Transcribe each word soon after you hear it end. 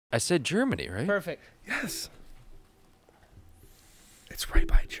I said Germany, right? Perfect. Yes. It's right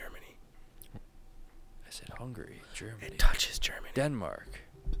by Germany. I said Hungary, Germany. It touches Germany. Denmark.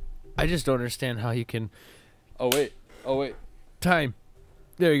 I just don't understand how you can. Oh wait. Oh wait. Time.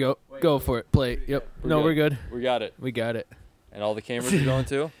 There you go. Go for it. Play. Yep. We're good. We got it. We got it. And all the cameras are going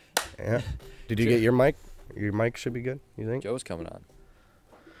too? Yeah. Did you get your mic? Your mic should be good, you think? Joe's coming on.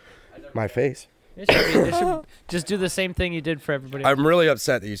 My face. It should just do the same thing you did for everybody else. I'm really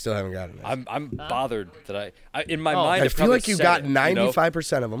upset that you still haven't gotten it. I'm bothered that I in my mind I feel like you got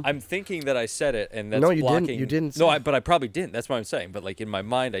 95% of them. I'm thinking that I said it, and that's No, you blocking. didn't. You didn't. No, but I probably didn't. That's what I'm saying. But like in my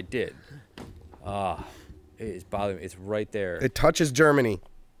mind, I did. It is bothering me. It's right there. It touches Germany.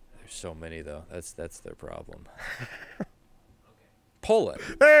 There's so many though. That's their problem. Poland.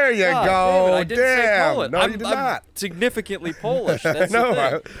 There you go. Damn it, I didn't say Poland. No, you did I'm not. significantly Polish. That's No,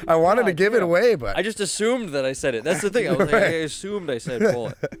 the thing. I wanted to give it away, but I just assumed that I said it. That's the thing. I was like, I assumed I said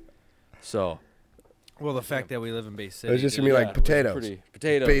Poland. So. Well, the fact that we live in Bay City. it's just gonna be like potatoes.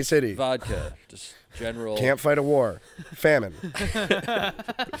 Potatoes. Bay City. Vodka. Just general. Can't fight a war. Famine.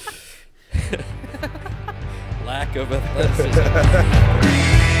 Lack of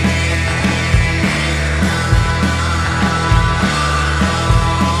athleticism.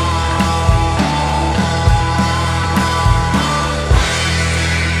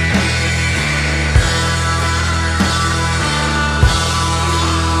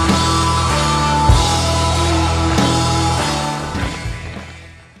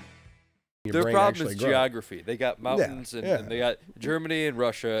 Their problem is geography. They got mountains and they got Germany and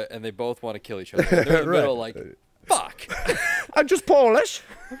Russia, and they both want to kill each other. They're in the middle like, fuck. I'm just Polish.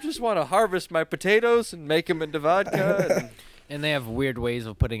 I just want to harvest my potatoes and make them into vodka. And they have weird ways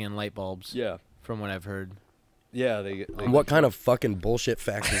of putting in light bulbs. Yeah. From what I've heard. Yeah. They what kind of fucking bullshit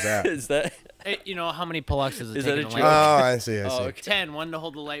fact is that? Is that? You know, how many Polox is it taking that a a light joke? bulb? Oh, I see. Okay. 10. One to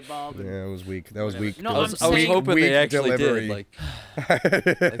hold the light bulb. Yeah, it was weak. That was weak. No, I was saying- hoping weak they actually delivery. did. Like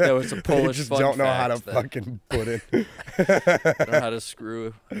that was a Polish just fun don't know how to fact that fucking put it. know how to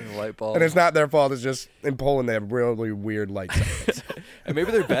screw a light bulb. And it's not their fault. It's just in Poland they have really weird light settings. And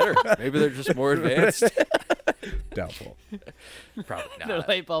maybe they're better. Maybe they're just more advanced. Doubtful. Probably Their not.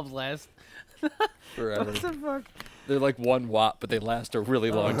 light bulbs last. Forever. What the fuck? They're like 1 watt, but they last a really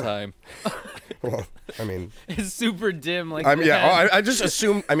long time. Well, I mean, It's super dim. Like I just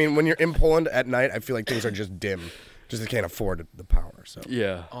assume. I mean, when you're in Poland at night, I feel like things are just dim, just they can't afford the power. So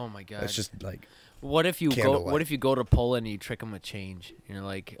Yeah. Oh my god. it's just like What if you candlelight. What if you go to Poland and you trick them with change? And you're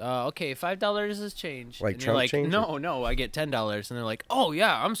like, okay, $5 is change. Like and you're Trump like, change? no, I get $10. And they're like, oh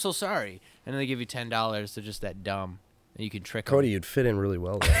yeah, I'm so sorry. And then they give you $10. They're just that dumb. And you can trick them. Cody, you'd fit in really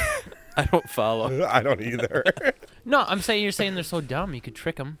well there. I don't follow. I don't either. No, you're saying they're so dumb. You could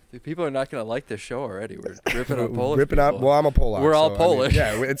trick them. People are not going to like this show already. We're ripping on Polish Ripping up. people. Well, I'm a Polak. We're all so, Polish.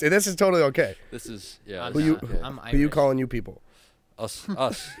 I mean, yeah, this is totally okay. This is, yeah. I'm Who you, not. okay. I'm who you Irish. calling you people? Us.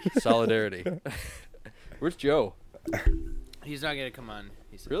 Solidarity. Where's Joe? He's not gonna come on.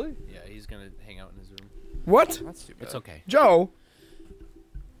 He said. Really? Yeah, he's gonna hang out in his room. What? That's too bad. It's okay. Joe?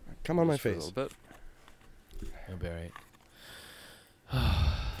 Come on my Just for a face. little bit. He'll be all right.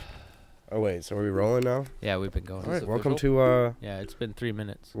 Oh wait, so are we rolling now? Yeah, we've been going. All right, it welcome official? to Yeah, it's been 3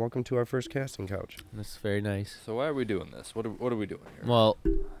 minutes. our first casting couch. That's very nice. So why are we doing this? What are we doing here? Well,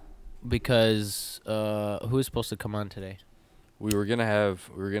 because who is supposed to come on today? We were gonna have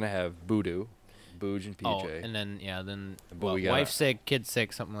Boodoo, Booj and PJ, Oh, and then But we wife gotta- sick, kid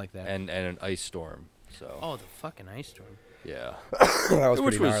sick, something like that. and an ice storm. So Oh, the fucking ice storm. yeah, That was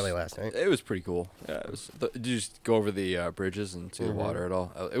Which pretty was- gnarly last night. it was pretty cool. Yeah, it was. Did you just go over the bridges and see the water at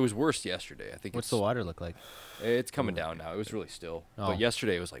all? It was worse yesterday. I think. What's the water look like? It's coming down now. It was really still, Oh. but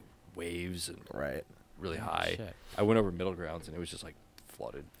yesterday it was like waves and Right. really Oh, high. shit. I went over middle grounds and it was just like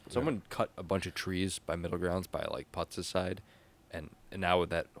flooded. Someone cut a bunch of trees by middle grounds by like Putz's side, and now with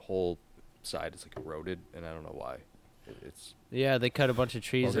that whole side is like eroded, and I don't know why. It's Yeah, they cut a bunch of Well,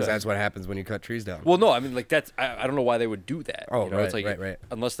 trees. 'cause that's what happens when you cut trees down. well, no, I mean like that's I don't know why they would do that. Oh, you know? right, It's like right.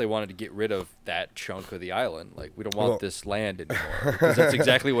 unless they wanted to get rid of that chunk of the island, like we don't want Well- this land anymore because that's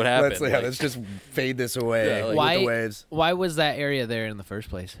exactly what happened. Let's just fade this away Yeah, like- with why? the waves. Why was that area there in the first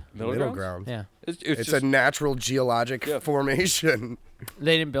place? middle, Middle grounds? ground. Yeah, It's It's just, a natural geologic Yeah. formation.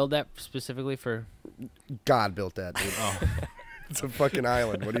 they didn't build that specifically for. God built that, dude. Oh, It's a fucking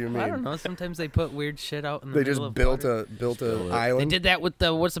island. What do you mean? I don't know. Sometimes they put weird shit out in the They middle just of built water. a They island. did that with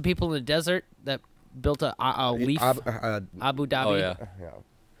the what's the people in the desert that built a leaf. Abu Dhabi. oh yeah, yeah.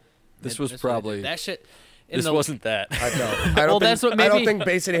 this That's was what they did. probably that shit. in this the- wasn't that. I know. I don't Well, think, that's what I don't maybe- think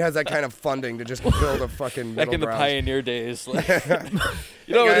Bay City has that kind of funding to just build a fucking Back middle in the ground. pioneer days, like,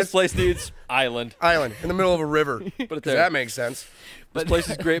 you know what guys. this place needs? Island. Island in the middle of a river. But it's Does that make sense? This place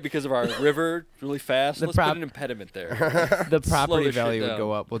is great because of our river, really fast. Let's put an impediment there. The Slow property this shit value would down.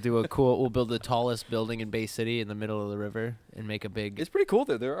 go up. We'll build the tallest building in Bay City in the middle of the river and make a big It's pretty cool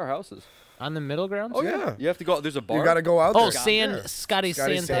there. There are houses. on the middle grounds. Oh yeah. Yeah. You have to go. There's a bar. You got to go out there. Oh, Scotty's Scotty's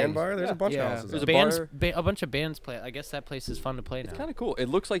Sand thing. Bar. There's a bunch of houses. There's out a there. Bands, a bunch of bands play. I guess that place is fun to play now. It's kind of cool. It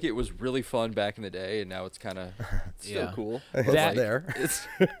looks like it was really fun back in the day, and now it's kind of still Yeah. cool. It's But, like, there. It's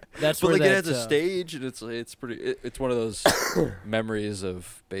That's but where like it that, has a stage, and it's pretty. It's one of those memories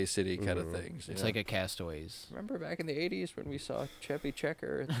of Bay City kind of things. It's like a Castaways. Remember back in the '80s when we saw Chevy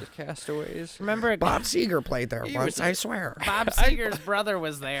Checker at the Castaways? Remember Bob Seger played there He once, was I swear. Bob Seger's brother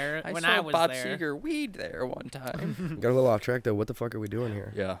was there when I saw was Bob there. Seger weed there one time. Got a little off track though. What the fuck are we doing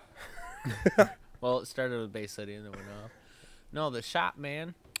here? Yeah. Well, it started with Bay City and then went off. No, the shop,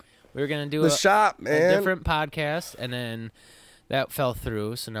 man. We were gonna do The a shop, man. different podcast, and then that fell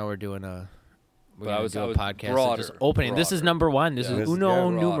through. So now we're doing a. We're But I gonna was- do I a was podcast. broader, Just opening. This is broader. number one. This Yeah. is This- uno yeah,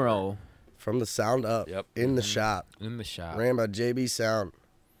 broader. numero From the sound up. Yep. In the shop. in the shop. Ran by JB Sound.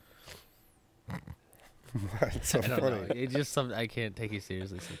 It's so I don't funny. know. It just some. I can't take you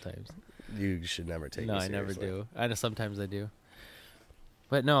seriously sometimes. You should never take No, me I never seriously. do. I know sometimes I do.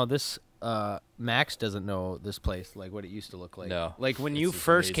 But no, this Max doesn't know this place like what it used to look like. No, Like when it's you just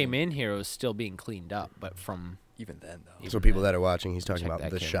first came amazing. in here, it was still being cleaned up. But from Even then, though. So people that are watching, he's talking Check about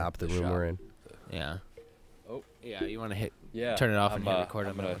that the camera. shop, the The room shop. we're in. yeah, Oh, yeah, you want to hit yeah. turn it off and hit I'm record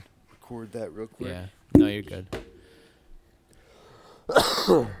on that gonna one. record that real quick. Yeah, no, you're good.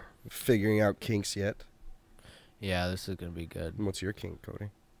 Figuring out kinks yet? Yeah, this is gonna be good. What's your kink, Cody?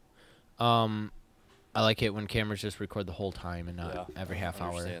 I like it when cameras just record the whole time and not Yeah. every half I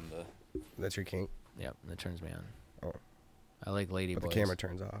hour. understand That's your kink. Yep, that turns me on. Oh. I like lady But boys. the camera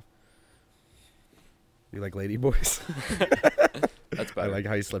turns off. You like lady boys? That's I better. like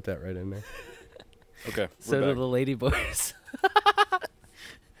how you slipped that right in there. Okay. So we're do back. the lady boys.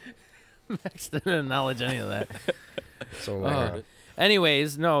 Max didn't acknowledge any of that. So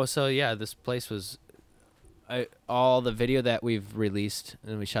Anyways, no. So yeah, this place was. All the video that we've released,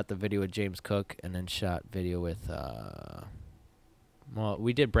 and we shot the video with James Cooke, and then shot video with. Well,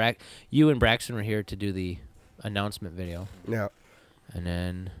 we did You and Braxton were here to do the announcement video, yeah. and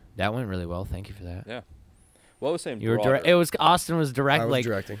then that went really well. Thank you for that. Yeah. Well, I was saying You were broader. direct. It was Austin was direct. I was Like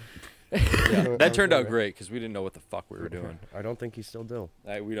directing. Yeah, that turned out great because we didn't know what the fuck we were doing. I don't think he still do.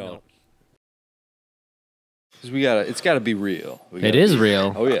 We don't. No. Because it's gotta be real. it is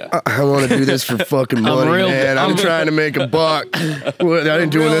real. Oh yeah. I want to do this for fucking money, real- man. I'm trying to make a buck. I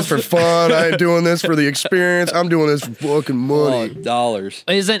ain't doing this for fun. I ain't doing this for the experience. I'm doing this for fucking money. Dollars.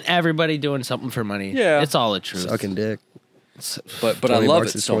 Isn't everybody doing something for money? Yeah. It's all the truth. Sucking dick. But I 20 love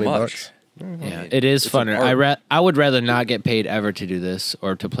bucks it is so 20 much. bucks. Yeah, it is it's an funner. art. I would rather not get paid ever to do this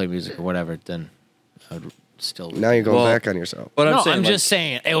or to play music or whatever than I would still. Now you're going Well, back on yourself. But no, I'm saying I'm like, just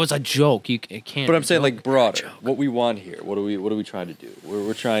saying it was a joke. It can't. But I'm saying joke. like broader. What we want here. What are we trying to do?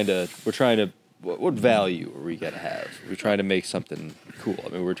 We're trying to. What value are we gonna have? We're trying to make something cool. I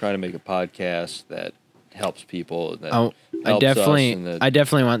mean, we're trying to make a podcast that helps people. That I helps us definitely, and that, I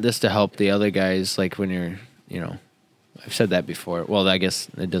definitely want this to help the other guys. Like when you're, I've said that before. Well, I guess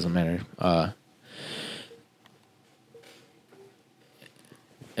it doesn't matter.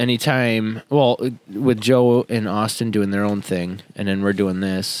 Anytime, well, with Joe and Austin doing their own thing, and then we're doing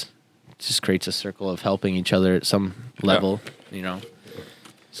this, it just creates a circle of helping each other at some level,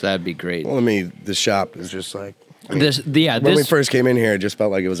 So that'd be great. Well, the shop is just like. When When we first came in here, it just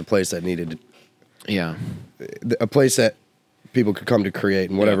felt like it was a place that needed. yeah. A place that people could come to create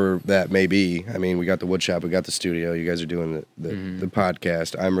and whatever that may be. I mean, we got the wood shop, we got the studio. You guys are doing the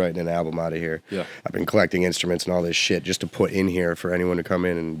podcast. I'm writing an album out of here. Yeah. I've been collecting instruments and all this shit just to put in here for anyone to come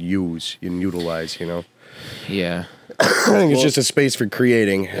in and use and utilize, Yeah. I think it's just a space for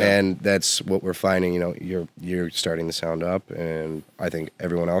creating, and that's what we're finding. You're starting to sound up, and I think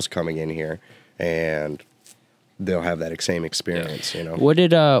everyone else coming in here, and they'll have that same experience. Who's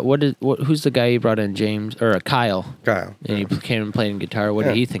the guy you brought in, James or Kyle? Kyle. And he came and played guitar. What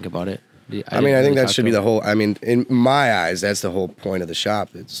did he think about it? I think that should be the whole. I mean, in my eyes, that's the whole point of the shop.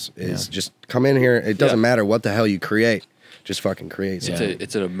 Is just come in here. It doesn't matter what the hell you create. Just fucking create. Yeah.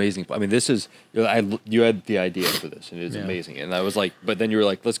 It's an amazing. I mean, this is you had the idea for this, and it is amazing. And I was like, but then you were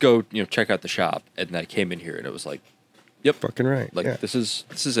like, let's go, check out the shop. And I came in here, and it was like, yep, Fucking right. like yeah. this is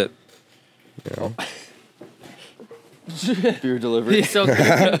it. You know? Beer delivery. so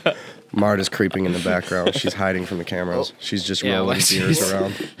good. Marta's creeping in the background. She's hiding from the cameras. She's just Yeah, rolling well, beers she's-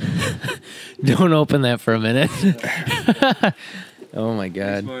 around. Don't open that for a minute. Oh my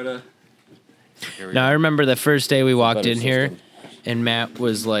god. Marta. Now I remember the first day we walked Better in here, system. and Matt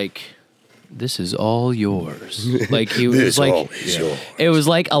was like, this is all yours. Like he was This all like, is yours. it was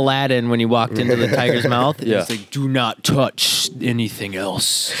like Aladdin when he walked into the tiger's mouth. And Yeah. He's like, do not touch anything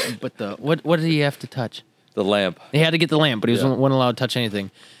else. But what did he have to touch? The lamp. He had to get the lamp, but he Yeah. wasn't allowed to touch anything.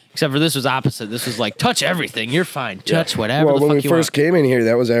 Except for this was opposite. This was like, touch everything. You're fine. Touch whatever Well, the when fuck we you first want. came in here,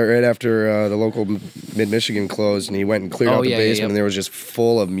 that was right after the local Mid-Michigan closed, and he went and cleared Oh, out the yeah, yeah, basement, yeah. and there was just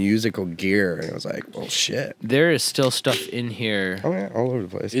full of musical gear, and it was like, well, shit. There is still stuff in here. Oh, yeah, all over the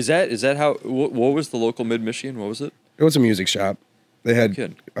place. Is that how? What was the local Mid Michigan? What was it? It was a music shop. They had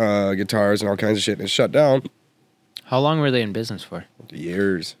Good. guitars and all kinds of shit, and it shut down. How long were they in business for?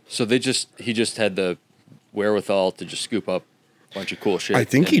 Years. So he just had the wherewithal to just scoop up a bunch of cool shit. I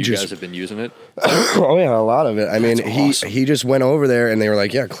think and he you just- guys have been using it. Oh yeah, a lot of it. I mean, That's awesome. he just went over there, and they were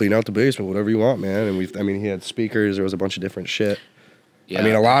like, "Yeah, clean out the basement, whatever you want, man." And he had speakers. There was a bunch of different shit. I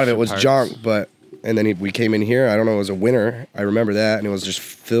mean, a lot of it was parts. junk, but and then we came in here. I don't know, it was a winter. I remember that, and it was just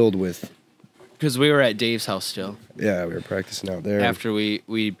filled with. Because we were at Dave's house still. Yeah, we were practicing out there. After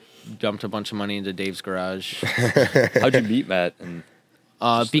we dumped a bunch of money into Dave's garage. How'd you meet Matt? And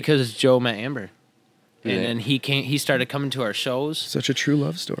Because Joe met Amber. Yeah. And then he started coming to our shows. Such a true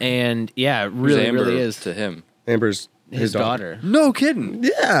love story. And yeah, it who's really, Amber really is. to him. Amber's His daughter. No kidding.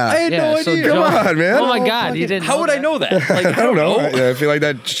 Yeah. I had no so idea. Joe- Come on, man. Oh my God, you didn't. How know would I that? know that? Like, I don't know. I feel like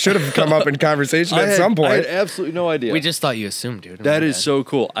that should have come up in conversation at some I point. had absolutely no idea. We just thought you assumed, dude. That is so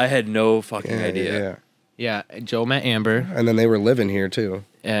cool. I had no fucking idea. Yeah. Yeah, Joe met Amber, And then they were living here too.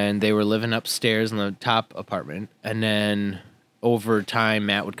 and they were living upstairs in the top apartment. And then over time,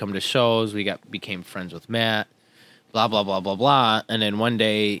 Matt would come to shows. We became friends with Matt. Blah blah blah blah blah. And then one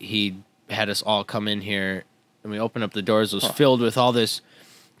day he had us all come in here, and we opened up the doors. It was filled with all this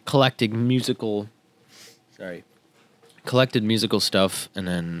collected musical stuff. And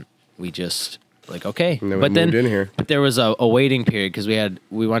then we just like okay. And then we moved in here. But there was a waiting period because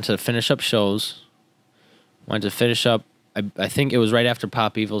we wanted to finish up shows. Wanted to finish up. I think it was right after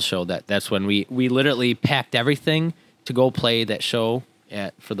Pop Evil's show that's when we literally packed everything to go play that show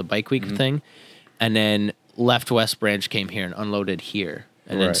for the Bike Week thing, and then left West Branch, came here and unloaded here,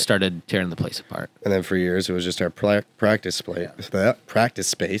 and then Right. started tearing the place apart. And then for years it was just our practice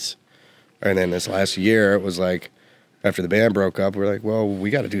space. And then this last year it was like after the band broke up, we're like, well, we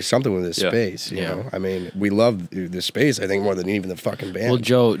got to do something with this Yeah. space. You Yeah. know, I mean, we love the space. I think more than even the fucking band. Well,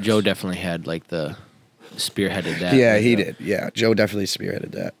 Joe definitely had like the spearheaded that. yeah, Like, he did. Yeah, Joe definitely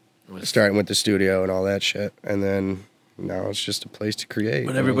spearheaded that. Starting with the studio and all that shit, and then now it's just a place to create.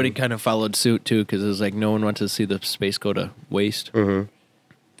 But everybody kind of followed suit too, because it was like no one wanted to see the space go to waste. Mm-hmm.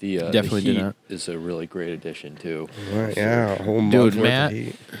 The Definitely the did heat not. is a really great addition too. Right, yeah, a whole month Dude, worth Matt, of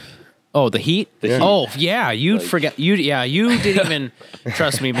heat. Oh, the heat. The heat. Oh yeah, you Like- forget. You didn't even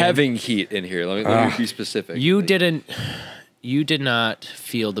trust me, man. Having heat in here. Let me be specific. You Like, did not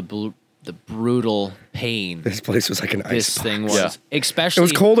feel the brutal pain This place was like an ice. this thing box. was. Yeah. Especially, It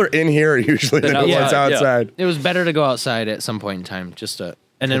was colder in here usually than it outside, was yeah. outside. It was better to go outside at some point in time.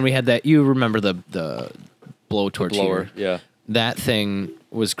 And then we had that. You remember the blowtorch blower. heater. Yeah. That thing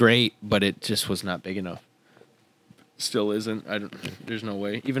was great, but it just was not big enough. Still isn't. There's no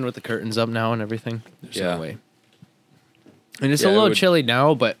way. Even with the curtains up now and everything, there's Yeah. no way. And it's Yeah, a it little would- chilly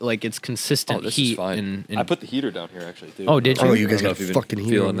now, but like it's consistent Oh, this heat. is fine. And I put the heater down here actually too. Oh, did you? Oh, you I guys don't know got if you've fucking been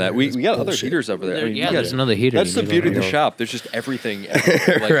heater feeling over that. there. We That's got other bullshit. heaters over there. I mean, yeah, you there's guys- another heater. That's the you beauty of the know. shop. There's just everything.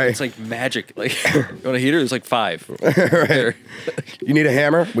 Everywhere. Like, Right. It's like magic. Like you want a heater? There's like 5. There. You need a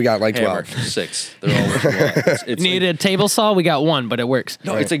hammer? We got like Hammer 12. 6. They're all. It's Need like, a table saw? We got one, but it works.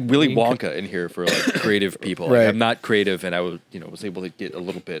 no, it's like Willy Wonka in here for like creative people. Like, Right. I'm not creative, and I was able to get a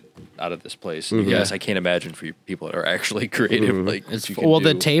little bit out of this place. Mm-hmm. Yes, I can't imagine for you people that are actually creative. Like It's, what you can well,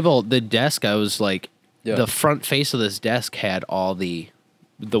 the do. table, the desk, I was like, Yeah. the front face of this desk had all the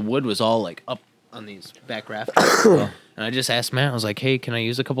wood was all like up on these back rafters. And I just asked Matt, I was like, hey, can I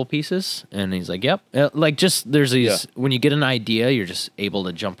use a couple pieces? And he's like, yep. Like just, there's these, Yeah. when you get an idea, you're just able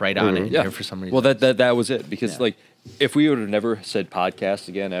to jump right on it in Yeah. here for some reason. Well, that was it because Yeah. like if we would have never said podcast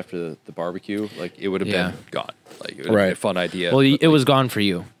again after the barbecue, like it would have Yeah. been gone. Like it would have been Right. a fun idea. well, but, it was gone for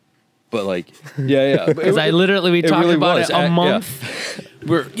you. but like yeah. Because I literally, we it talked really about was. it a Yeah. month.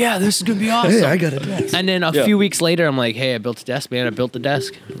 This is going to be awesome. Hey, I got a desk. And then a Yeah. few weeks later, I'm like, hey, I built a desk, man. I built the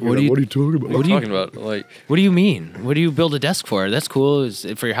desk. What do you talking about? What are you talking about? Like What do you mean? What do you build a desk for? That's cool. Is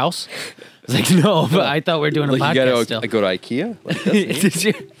it for your house? I was was like, no, but I thought we were doing a Like podcast you gotta still. go to IKEA. Like, that's neat. Did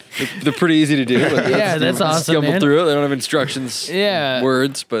you? They're pretty easy to do. Like, Yeah, that's awesome, Stumble man. through it. They don't have instructions, Yeah.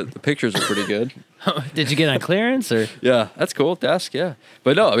 words, but the pictures are pretty good. Did you get on clearance or? Yeah, that's cool. Desk, yeah.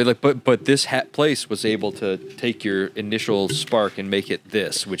 But no, I mean, like, but this place was able to take your initial spark and make it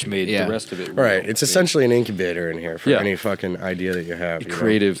this, which made Yeah. the rest of it Right. real. It's I mean, essentially an incubator in here for Yeah. any fucking idea that you have. You know?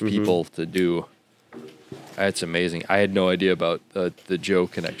 creative people to do. It's amazing. I had no idea about the Joe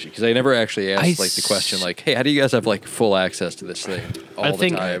connection because I never actually asked like the question like, "Hey, how do you guys have like full access to this thing all the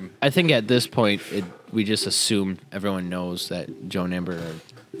time?" I think at this point, we just assume everyone knows that Joe and Amber are.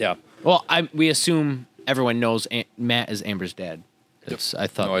 Yeah. Well, we assume everyone knows Matt is Amber's dad. I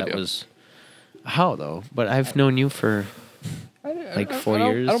thought No that idea. was. How though? But I've known you for like 4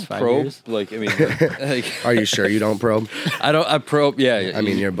 years, I don't 5 probe. years. Like, I mean, like, Are you sure you don't probe? I probe. Yeah. I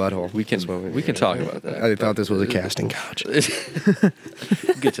mean, your butthole. we can talk about that. I thought this was a casting couch.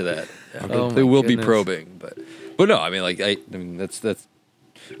 Get to that. Yeah. Oh There my will be goodness. probing, but no. I mean, like, I mean, that's.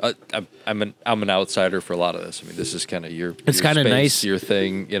 I'm an outsider for a lot of this. I mean, this is kind of your. It's kind kinda of nice. your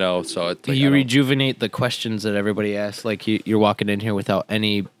thing, you know. So it's like, I You don't- rejuvenate the questions that everybody asks. Like you're walking in here without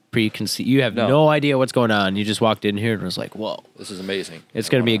any preconceived. You have No. no idea what's going on. You just walked in here and was like, "Whoa." This is amazing. It's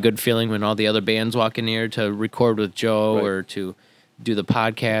going to be a good feeling when all the other bands walk in here to record with Joe Right. or to do the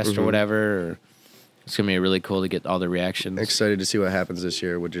podcast or whatever. Or it's going to be really cool to get all the reactions. Excited to see what happens this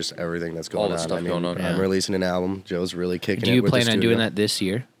year with just everything that's going All the on. stuff I mean, going on. I'm Yeah. releasing an album. Joe's really kicking Do it. you with the plan on doing studio. that this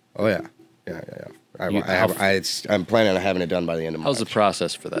year? Oh yeah, I'm planning on having it done by the end of March. How's the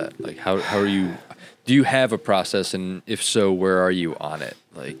process for that? Like, how are you? Do you have a process, and if so, where are you on it?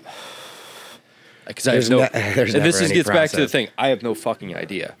 Like, because I have There's no. there's and this never is, any gets back to the process. thing. I have no fucking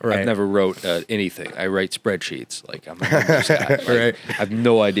idea. Right. I've never wrote anything. I write spreadsheets. Like I'm a numbers guy. Like, Right. I have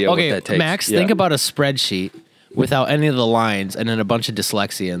no idea Okay, what that takes. Max, Yeah. think about a spreadsheet without any of the lines and then a bunch of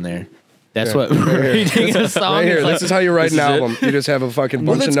dyslexia in there. That's Yeah. what reading a song Right here, is like. this is how you write This an is it? album. You just have a fucking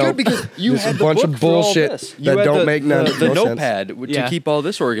Well, bunch that's of good notes. because you Just had a the bunch of book for all bullshit this. You that had don't make no the sense. notepad to Yeah. keep all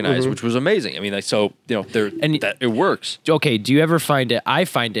this organized, which was amazing. I mean, like, so you know, And- it works. Okay, do you ever find it? I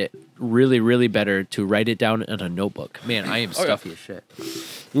find it really, really better to write it down in a notebook. Man, I am yeah. stuffy as shit.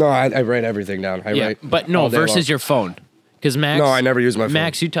 No, I write everything down. I Yeah, write but no, all day versus long. your phone. Because Max, No, I never use my phone.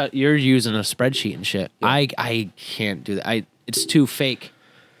 Max, you're using a spreadsheet and shit. I can't do that. It's too fake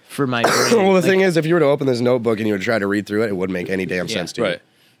for my brain. Well, the Like, thing is, if you were to open this notebook and you would try to read through it, it wouldn't make any damn Yeah. sense to you. Right.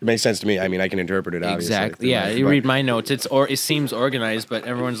 It makes sense to me. I mean, I can interpret it obviously. exactly. Yeah, you read my notes. It seems organized, but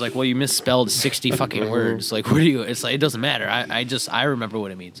everyone's like, "Well, you misspelled 60 fucking words." Like, what do you? It's like it doesn't matter. I remember what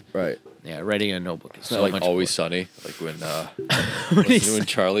it means. Right. Yeah, writing in a notebook is It's so not like much Always more. Sunny, like when he's when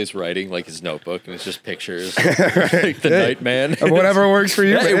Charlie's writing like his notebook and it's just pictures, like the Hey. Night Man. Whatever works for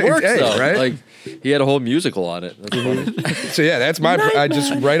you. Yeah, it works Hey, though. right? Like he had a whole musical on it. That's funny. So yeah, that's my. I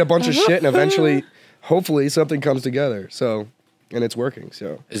just write a bunch of shit and eventually, hopefully, something comes together. So, and it's working.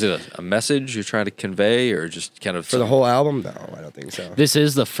 So Is it a message you're trying to convey, or just kind of for the whole album, no, I don't think so. This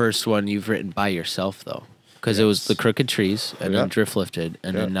is the first one you've written by yourself, though, because it was the Crooked Trees and then Yeah. Drift Lifted,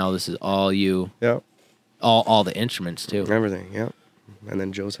 and Yeah. then now this is all you, Yeah, all the instruments too, everything. Yeah, and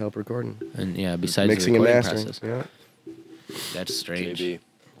then Joe's help recording, and yeah, besides mixing the and recording mastering. process, Yeah, that's strange. JB?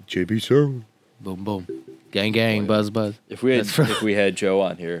 JB Sound. Boom, boom, gang, gang, buzz, buzz. If we had That's from- if we had Joe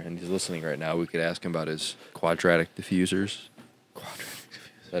on here and he's listening right now, we could ask him about his quadratic diffusers.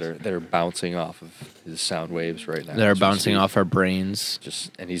 That are bouncing off of his sound waves right now. That are as we bouncing speak. off our brains.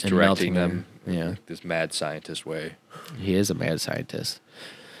 Just and he's and directing melting them. them. Yeah. like this mad scientist way. He is a mad scientist.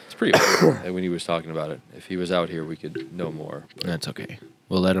 It's pretty cool when he was talking about it. If he was out here, we could know more. But That's okay.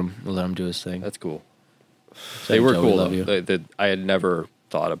 We'll let him do his thing. that's cool. Say, They were Joe, we cool love though. you. That I had never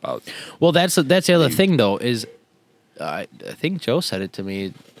thought about. Well, that's the other thing though is, I think Joe said it to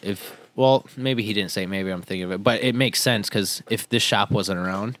me. Well, maybe he didn't say it, maybe I'm thinking of it, but it makes sense because if this shop wasn't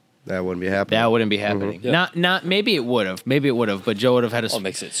around, That wouldn't be happening. that wouldn't be happening. Yeah. Not maybe it would have, but Joe would have had a. Oh, it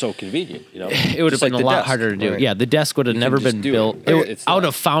makes it so convenient. You know, It would have Just been like a the lot desk. harder to do. Right. Yeah, the desk would have You never can just been do built. it. It's I would not-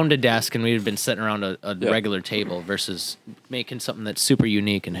 have found a desk and we'd have been sitting around a Yeah. regular table versus making something that's super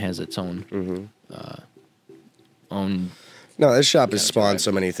unique and has its own own. No, this shop has spawned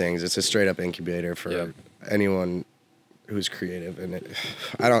so many things. It's a straight up incubator for Yeah. anyone who's creative, and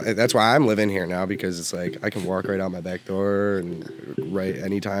I don't. That's why I'm living here now because it's like I can walk right out my back door and write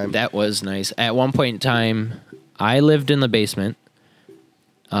anytime. That was nice. At one point in time, I lived in the basement.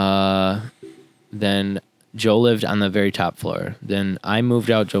 Then Joe lived on the very top floor. Then I moved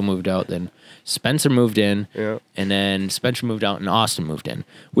out. Joe moved out. Then Spencer moved in. Yeah. And then Spencer moved out and Austin moved in.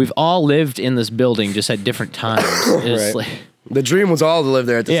 We've all lived in this building just at different times. It's Right. like, The dream was all to live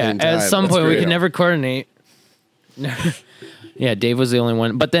there at the yeah, same time. at some That's point we great. could never coordinate. Yeah, Dave was the only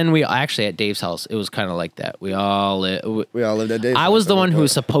one. But then we actually at Dave's house, it was kind of like that. We all lived at Dave's I house. was the one who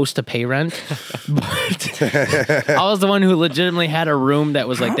was supposed to pay rent. But I was the one who legitimately had a room that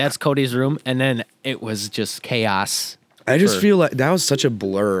was like, that's Cody's room. And then it was just chaos. I just feel like that was such a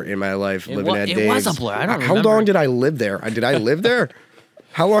blur in my life living at Dave's. It was a blur. I don't How remember. long did I live there? Did I live there?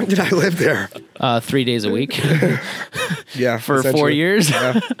 How long did I live there? 3 days a week. Yeah. For 4 years.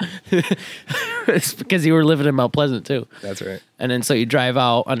 Yeah. It's because you were living in Mount Pleasant too. That's right. And then so you drive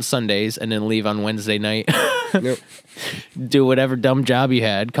out on Sundays and then leave on Wednesday night. Nope. Do whatever dumb job you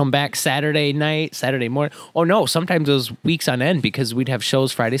had. Come back Saturday night, Saturday morning. Oh no, sometimes it was weeks on end because we'd have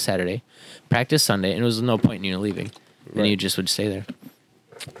shows Friday, Saturday, practice Sunday, and there was no point in you leaving. And Right. you just would stay there.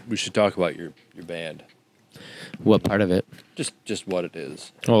 We should talk about your band. What part of it? Just what it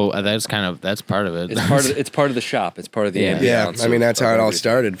is. Oh, that's part of it. It's part of the shop. It's part of the Yeah. ambiance. Yeah. I mean, that's how it all everything.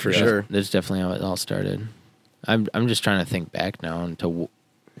 started for sure. That's definitely how it all started. I'm just trying to think back now into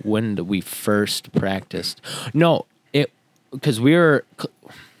when did we first practiced. No, because we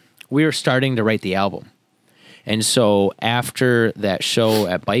were starting to write the album, and so after that show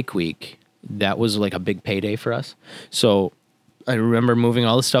at Bike Week, that was like a big payday for us. So I remember moving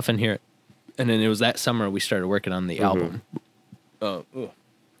all the stuff in here, and then it was that summer we started working on the album.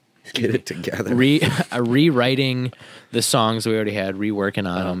 Get it together. Rewriting the songs we already had, reworking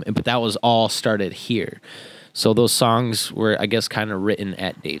on them, but that was all started here. So those songs were, I guess, kind of written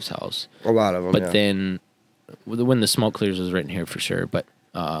at Dave's house. A lot of them. But yeah. then, when the Smoke Clears was written here for sure. But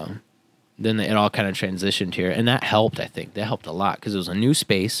then it all kind of transitioned here, and that helped. I think that helped a lot because it was a new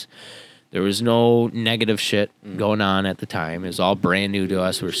space. There was no negative shit going on at the time. It was all brand new to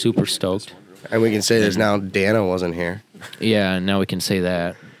us. We were super stoked. And we can say this now. Dana wasn't here. Yeah, now we can say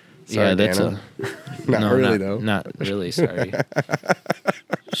that. Sorry, yeah, that's Dana. Not really though. Not really. Sorry.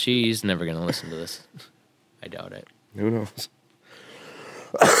 She's never gonna listen to this. I doubt it. Who knows?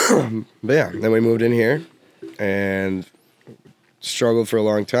 But yeah, then we moved in here and struggled for a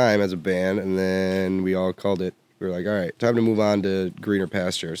long time as a band, and then we all called it. We were like, all right, time to move on to greener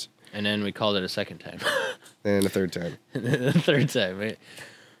pastures. And then we called it a second time. And a third time. The third time.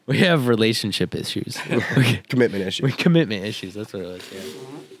 We have relationship issues. Commitment issue. Commitment issues. That's what it was. Yeah.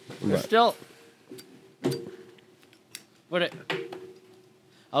 We're Right. still.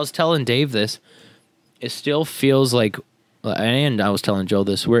 I was telling Dave this. It still feels like, and I was telling Joe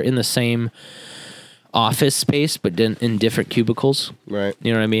this. We're in the same office space, but in different cubicles. Right.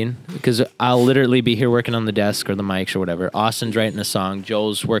 You know what I mean? Because I'll literally be here working on the desk or the mics or whatever. Austin's writing a song.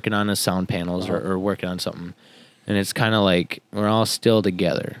 Joe's working on his sound panels or working on something. And it's kind of like we're all still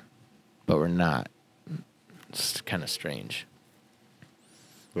together, but we're not. It's kind of strange.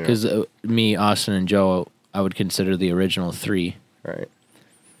 Because me, Austin, and Joe, I would consider the original three. Right.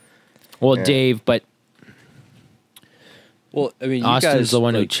 Well, Yeah. Dave, but Well, I mean, you Austin's guys, the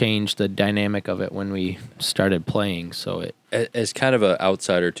one who like, changed the dynamic of it when we started playing. So it. as kind of an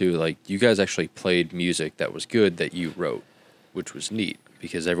outsider too, like you guys actually played music that was good that you wrote, which was neat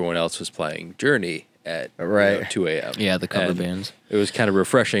because everyone else was playing Journey at Right. 2 a.m. Yeah, the cover And bands. It was kind of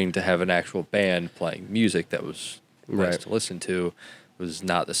refreshing to have an actual band playing music that was nice Right. to listen to. It was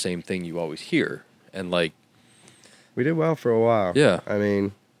not the same thing you always hear, and like We did well for a while. Yeah. I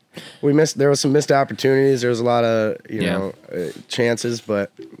mean, there was some missed opportunities. There was a lot of, Yeah. chances,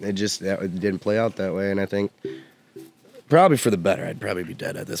 but it didn't play out that way. And I think probably for the better. I'd probably be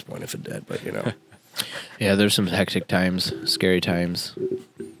dead at this point if it did, but Yeah, there's some hectic times, scary times.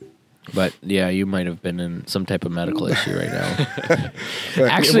 But yeah, you might have been in some type of medical issue right now.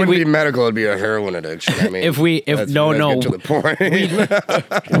 it wouldn't be medical. It'd be a heroin addiction. I mean, let's get to the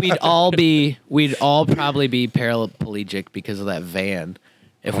point. we'd all probably be paraplegic because of that van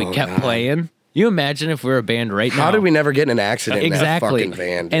if we kept God. playing. You imagine if we were a band right now? How did we never get in an accident Exactly. in that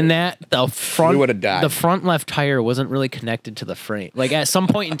fucking van? Dude? And that the front, We would've died. The front left tire wasn't really connected to the frame. Like at some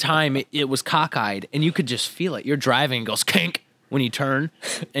point in time, it was cockeyed, and you could just feel it. You're driving, and it goes kink when you turn,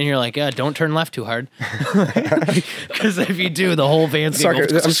 and you're like, don't turn left too hard, because if you do, the whole van's gonna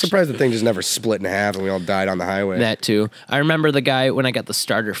go. I'm surprised the thing just never split in half and we all died on the highway. That too. I remember the guy when I got the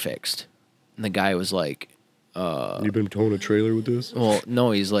starter fixed, and the guy was like, You've been towing a trailer with this? "Well,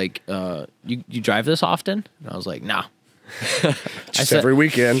 no." He's like, "You drive this often?" And I was like, "Nah." Just every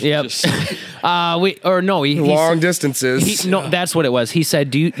weekend. Yep. Long distances. No, that's what it was. He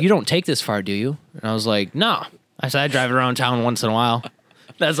said, you don't take this far, do you?" And I was like, "No." I said, "I drive it around town once in a while."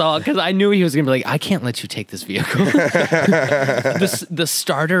 That's all, because I knew he was gonna be like, "I can't let you take this vehicle." The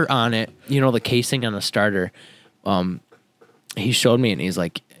starter on it, the casing on the starter. He showed me, and he's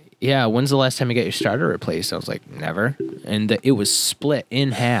like, "Yeah, when's the last time you got your starter replaced?" I was like, "Never." And it was split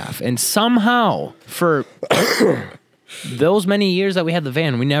in half, and somehow for those many years that we had the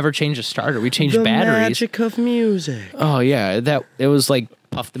van, we never changed a starter. We changed The batteries. magic of music. Oh yeah, it was like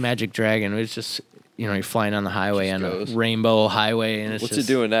Puff the Magic Dragon. It was just you're flying on the highway on a rainbow highway, and it's What's just,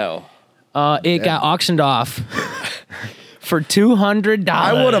 it doing now? It got auctioned off for $200.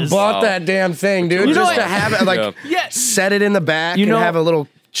 I would have bought that damn thing, dude, You know just to what? have it like Yes. set it in the back You know- and have a little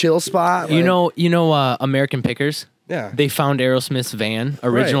chill spot. You like- know, American Pickers. Yeah. They found Aerosmith's van,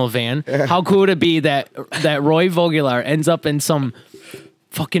 original van. How cool would it be that Roy Vogelar ends up in some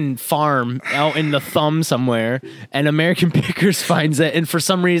fucking farm out in the thumb somewhere, and American Pickers finds it, and for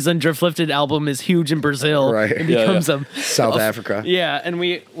some reason, Drift Lifted album is huge in Brazil. Right. It Yeah, becomes South Africa. Yeah, and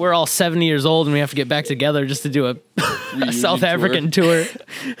we're all 70 years old, and we have to get back together just to do a South tour. African tour.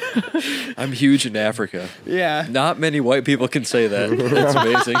 I'm huge in Africa. Yeah. Not many white people can say that. That's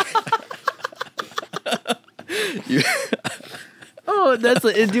amazing. Oh, that's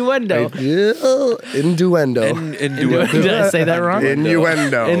an innuendo. Innuendo. Innuendo. Did I say that wrong?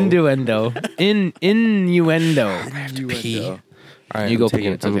 Innuendo. Innuendo. Innuendo. Pee. All right, You go I'm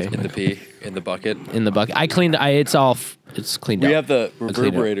taking pee. it. I'm Okay. taking In the pee. In the bucket. In the bucket. I cleaned. It's cleaned We up. have the cleaned up.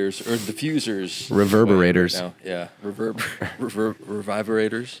 reverberators or diffusers. Reverberators. Right now. Yeah.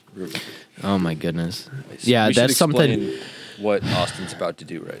 Reviverators. Oh my goodness. Yeah, We should that's something. explain what Austin's about to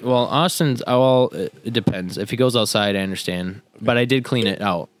do right now. Well, Austin's. It depends. If he goes outside, I understand. But I did clean it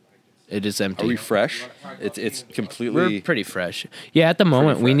out. It is empty. Are we fresh? It's completely. We're pretty fresh. Yeah, at the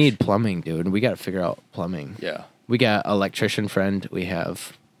moment we fresh. need plumbing, dude. We got to figure out plumbing. Yeah. We got electrician friend. We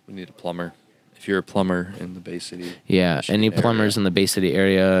have. We need a plumber. If you're a plumber in the Bay City. Yeah, Michigan any area, plumbers in the Bay City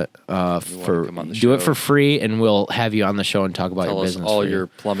area, for come on the do it show. for free, and we'll have you on the show and talk about Tell your us business. all for you. your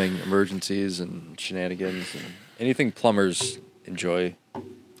plumbing emergencies and shenanigans and anything plumbers enjoy.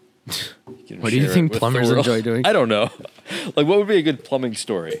 You can What do you share it think with the plumbers world. enjoy doing? I don't know. Like, what would be a good plumbing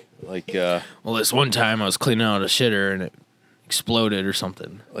story? Like This one time I was cleaning out a shitter and it exploded or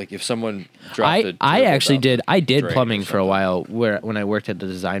something. if someone dropped a I gerbil actually down did. the I did drain or plumbing for a something. while when I worked at the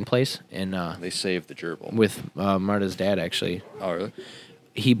design place and They saved the gerbil. with Marta's dad actually. Oh, really?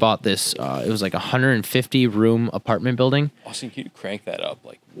 He bought this. It was like a 150 room apartment building. Austin, can you crank that up?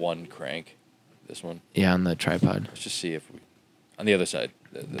 Like one crank? This one? Yeah, on the tripod. Let's just see if we... On the other side.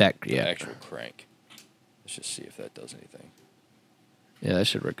 The Yeah. actual crank. Let's just see if that does anything. Yeah, that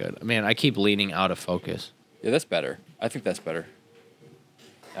should work good. Man, I keep leaning out of focus. Yeah, that's better. I think that's better.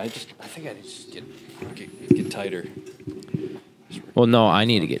 I think I need to just get tighter. Well, no, I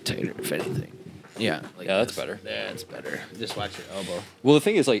need to get tighter, if anything. Yeah. Like Yeah, that's this. better. That's better. Just watch your elbow. Well, the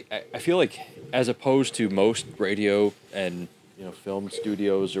thing is, like, I feel like as opposed to most radio and film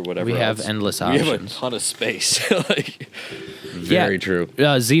studios or whatever, We have else, endless We have a options. ton of space. Like, Very true.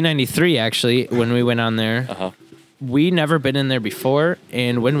 Z93, actually, when we went on there, uh-huh. we never been in there before.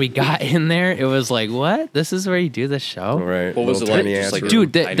 And when we got in there, it was like, what? This is where you do the show? Right. What was Little it like? tiny Just ass like room.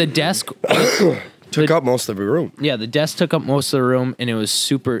 Dude, the Tiny desk... took up most of the room. Yeah, the desk took up most of the room, and it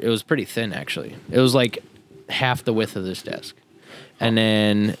was pretty thin, actually. It was like half the width of this desk. And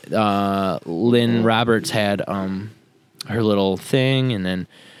then Lynn Roberts had her little thing, and then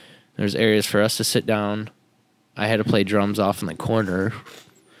there's areas for us to sit down. I had to play drums off in the corner,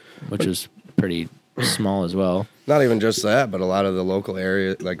 which was pretty small as well. Not even just that, but a lot of the local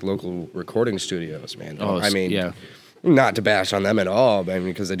area, like local recording studios, man. Yeah. Not to bash on them at all, but I mean,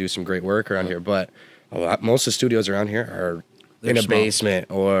 because they do some great work around here. But most of the studios around here are in a small.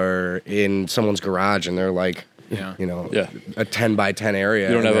 basement or in someone's garage, and they're like, Yeah. Yeah. a 10 by 10 area.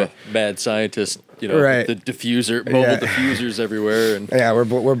 You don't and have a mad scientist, Right. the diffuser, mobile Yeah. diffusers everywhere, and yeah,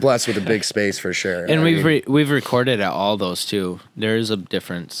 we're blessed with a big space for sure. And I we've mean, we've recorded at all those too. There is a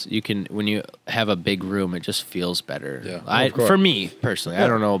difference. You can when you have a big room, it just feels better. Yeah. Of course. For me personally, I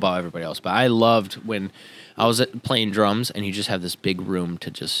don't know about everybody else, but I loved when I was playing drums and you just have this big room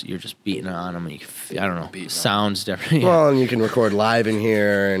to you're just beating on them. And I don't know, Beating on 'em. sounds different. well, and you can record live in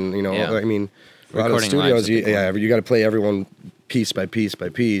here, and Yeah. I mean, a lot of Recording live's studios, a big one. you got to play everyone piece by piece by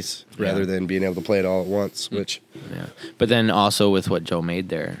piece, rather Yeah. than being able to play it all at once. Which Yeah. But then also with what Joe made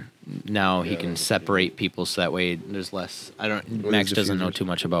there, now he can separate people so that way there's less. Max doesn't know diffusers? too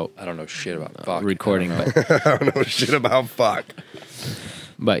much about I don't know shit about fuck. recording, but I don't know shit about fuck.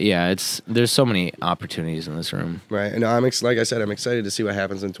 yeah, there's so many opportunities in this room. Right, and like I said, I'm excited to see what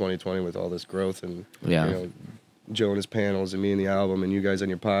happens in 2020 with all this growth and Yeah. Joe and his panels and me and the album and you guys on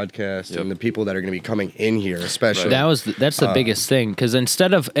your podcast Yep. and the people that are going to be coming in here, especially. That's the biggest thing because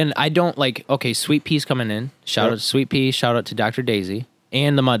instead of I don't like Sweet Pea's coming in. Shout Yep. out to Sweet Pea. Shout out to Dr. Daisy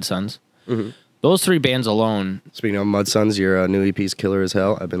and the Mud Sons. Mm-hmm. Those three bands alone. Speaking of Mud Sons, your new EP's killer as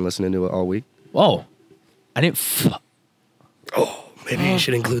hell. I've been listening to it all week. Oh, I didn't. Oh Maybe you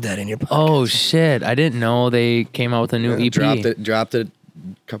should include that in your podcast. Oh shit! I didn't know they came out with a new EP. Dropped it a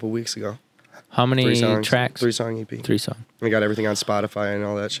couple weeks ago. How many 3 songs, tracks? 3-song EP. 3 songs. We got everything on Spotify and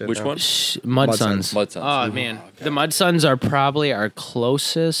all that shit. Which now. one? Mud Suns. Mud Suns. Oh man, the Mud Suns are probably our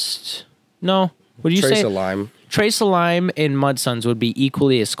closest. No, would you Trace say of Lime. Trace of Lime and Mud Suns would be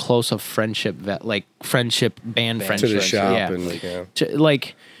equally as close of friendship, like friendship band friendship To the shop yeah. and like, yeah.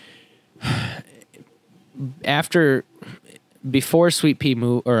 Like after before Sweet Pea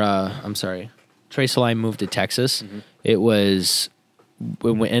moved, or I'm sorry, Trace of Lime moved to Texas. It was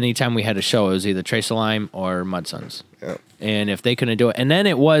anytime we had a show, it was either Trace of Lime or Mud Suns. Yeah. And if they couldn't do it, and then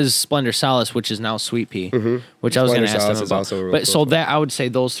it was Splendor Solace, which is now Sweet Pea, which I was going to ask them about. But so that I would say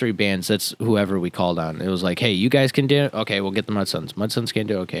those 3 bands. That's whoever we called on. It was like, hey, you guys can do it. Okay, we'll get the Mud Suns. Mud Suns can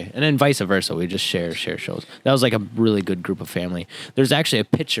do it. Okay, and then vice versa. We just share shows. That was like a really good group of family. There's actually a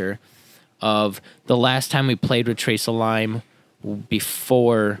picture of the last time we played with Trace of Lime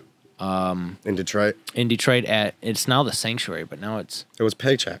before. In Detroit. At it's now the Sanctuary, but now it was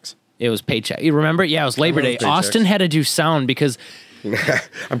Paychecks. was Paycheck. You remember? Yeah, it was Labor Day. Paychecks. Austin had to do sound because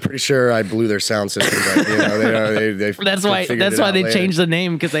I'm pretty sure I blew their sound system, but they that's why they changed the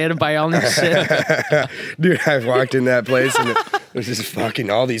name because they had to buy all new shit. Dude, I walked in that place and there's just fucking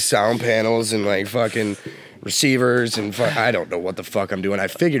all these sound panels and like fucking receivers and I don't know what the fuck I'm doing. I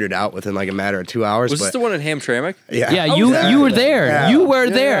figured it out within like a matter of 2 hours. Was this the one in Hamtramck? Yeah. Yeah, you were there. Yeah. You were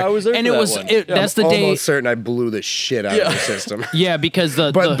there. I was there and for it that was one. that's the I'm day. almost certain I blew the shit out of the system. Yeah, because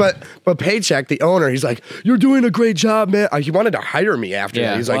But Paycheck, the owner, he's like, "You're doing a great job, man." He wanted to hire me after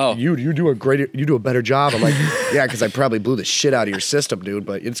Yeah. that. He's like, Wow. "You do a better job." I'm like, "Yeah, because I probably blew the shit out of your system, dude."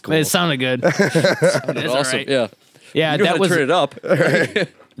 But it's cool. it sounded good. It's all Awesome. right. Yeah. Yeah, You know how that to was turn it up.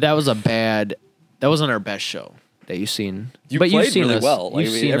 that was a bad. That wasn't our best show that you've seen. You but played you've seen really us. well. Like,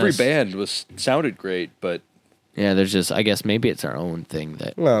 You've I mean, seen every us. band sounded great, but Yeah, there's just. I guess maybe it's our own thing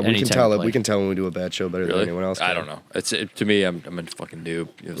that. Well, we can anytime tell it. play. We can tell when we do a bad show better really, than anyone else. I can. don't know. To me, I'm a fucking noob.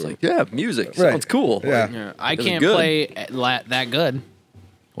 It was like, yeah, music Right. sounds cool. Yeah. Like, Yeah, I It was can't good. play that good.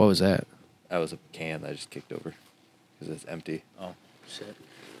 What was that? that was a can that I just kicked over because it's empty. Oh shit!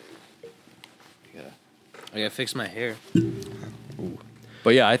 Yeah. I gotta fix my hair.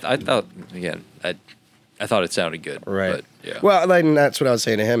 But yeah, I thought again, I thought it sounded good. Right. But, yeah. Well, like, and that's what I was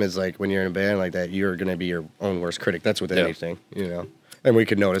saying to him is like when you're in a band like that, you're gonna be your own worst critic. That's with Yeah. anything, you know. And we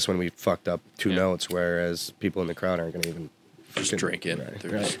could notice when we fucked up 2 Yeah. notes, whereas people in the crowd aren't gonna even just fucking- drinking. Right.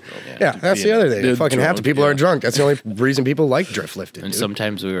 They're just- Yeah, that's the other thing. They're Fucking half the drunk, people yeah. are drunk. That's the only reason people like drift lifted. And dude.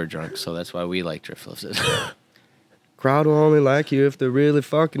 sometimes we were drunk, so that's why we like drift lifted. Crowd will only like you if they're really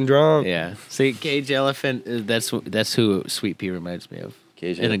fucking drunk. Yeah. See, Cage Elephant. That's who Sweet Pea reminds me of.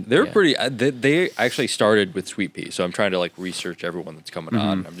 They're pretty. They actually started with Sweet Pea, so I'm trying to like research everyone that's coming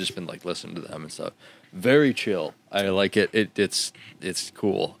on. I've just been like listening to them and stuff. Very chill. I like it. It's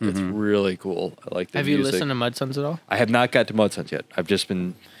cool. It's really cool. I like the Have music. you listened to Mud Suns at all? I have not got to Mud Suns yet. I've just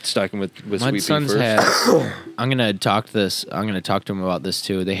been stuck with Mud Sweet Pea Suns first. had. I'm gonna talk to them about this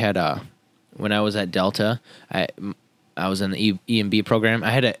too. They had when I was at Delta, I was in the E&B program.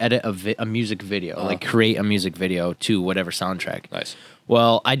 I had to edit a music video, like create a music video to whatever soundtrack. Nice.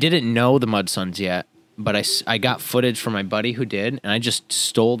 Well, I didn't know the Mud Suns yet, but I got footage from my buddy who did, and I just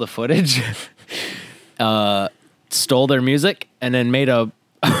stole the footage, stole their music, and then made I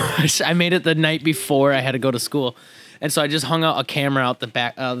made it the night before I had to go to school, and so I just hung out a camera out the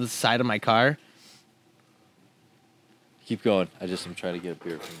back, the side of my car. Keep going. I'm trying to get a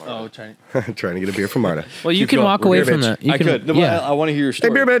beer from Marta. Oh, trying. Trying to get a beer from Marta. Well, you Keep can going. walk We're away beer from bitch. the. You I can, could. No, yeah. I want to hear your Hey,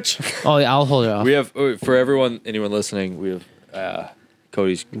 story. beer bitch. Oh, yeah, I'll hold it off. We have for anyone listening. We have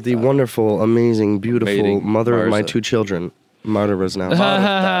Cody's The wonderful, amazing, beautiful amazing mother of my Martha. 2 children, Marta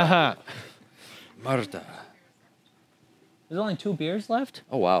Rosnowski. Marta. There's only 2 beers left.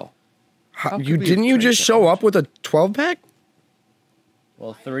 Oh wow. How could You we didn't have you drank just that show much? up with a 12-pack?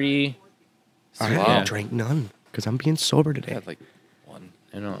 Well, 3. I Wow. haven't drank none because I'm being sober I today. had like one.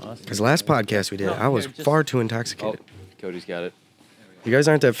 I know. Awesome. Because last podcast we did, No, I was here, just- far too Oh, intoxicated. Cody's got it. You guys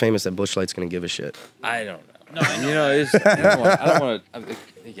aren't that famous that Busch Light's gonna give a shit. I don't know. You know, I don't want to.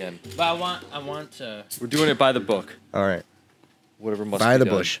 Again, But I want to. we're doing it by the book. All right. Whatever must By be the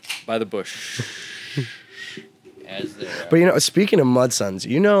done. bush. By the bush. As there. But you know, speaking of Mud Suns,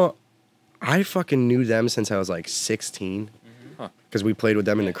 you know, I fucking knew them since I was like 16. Huh. Because we played with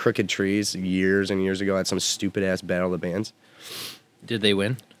them in the Crooked Trees years and years ago at some stupid ass Battle of the Bands. Did they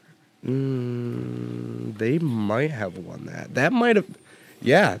win? They might have won that. That might have.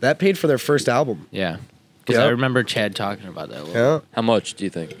 Yeah, that paid for their first album. Yeah. Because I Yep. remember Chad talking about that. Yeah. How much do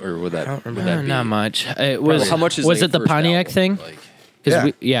you think, or would that? I don't would remember. that be? Not much. It was. How much is was a it the first Pontiac album? thing?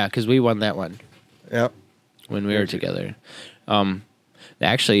 Like, Yeah. Because we won that one Yeah. when we were together.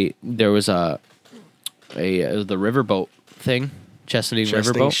 Actually, there was the riverboat thing, Chesaning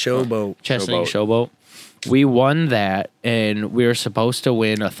Riverboat. Chesaning Showboat. We won that, and we were supposed to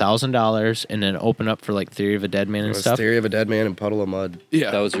win $1,000 and then open up for like Theory of a Dead Man and stuff. Theory of a Dead Man and Puddle of Mud. Yeah,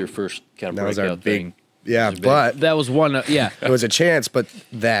 that was your first kind of breakout thing. Yeah, but that was one. Yeah, it was a chance, but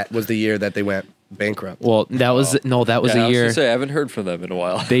that was the year that they went bankrupt. Well, that was that was I a was year. gonna say, I haven't heard from them in a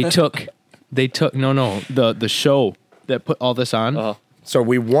while. They took the show that put all this on. So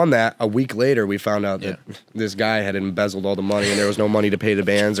we won that. A week later, we found out that this guy had embezzled all the money, and there was no money to pay the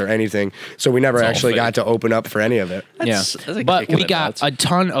bands or anything. So we never actually got to open up for any of it. That's but we got a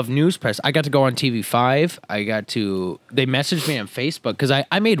ton of news press. I got to go on TV5. They messaged me on Facebook because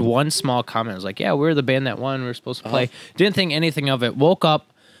I made one small comment. I was like, yeah, we're the band that won. We were supposed to play. Didn't think anything of it. Woke up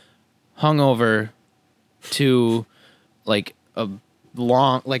hungover to like a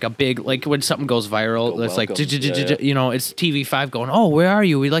long, like a big, like when something goes viral, it's like, you know, it's TV5 going, oh, where are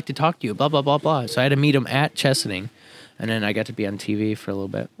you? We'd like to talk to you, blah, blah, blah, blah. So I had to meet him at Chesaning, and then I got to be on TV for a little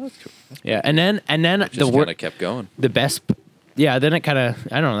bit. That's cool. Yeah, and then the work kind of kept going. The best, yeah, then it kind of,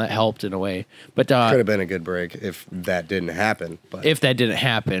 I don't know, that helped in a way. But could have been a good break if that didn't happen. But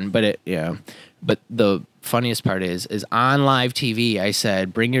But the funniest part is on live TV, I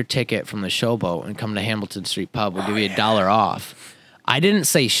said, bring your ticket from the Showboat and come to Hamilton Street Pub. We'll give you $1 off. I didn't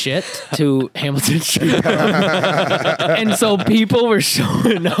say shit to Hamilton Street Pub. And so people were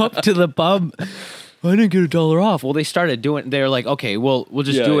showing up to the pub. I didn't get $1 off. Well, they started doing. They were like, okay, we'll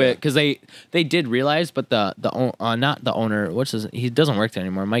just do it because they did realize, but the not the owner. He doesn't work there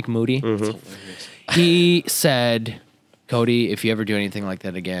anymore. Mike Moody. Mm-hmm. He said, Cody, if you ever do anything like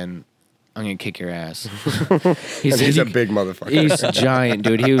that again, I'm gonna kick your ass. He's a big motherfucker. He's giant,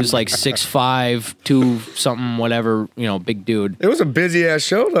 dude. He was like 6'5", 2 something, whatever, you know, big dude. It was a busy ass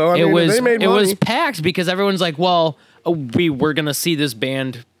show though. They made money. It was packed because everyone's like, well, we were gonna see this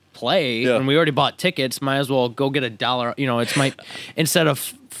band play, and we already bought tickets. Might as well go get $1. You know, instead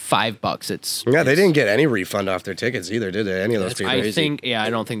of $5, they didn't get any refund off their tickets either, did they? Any of those people? I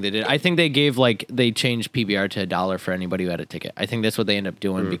don't think they did. I think they gave they changed PBR to $1 for anybody who had a ticket. I think that's what they ended up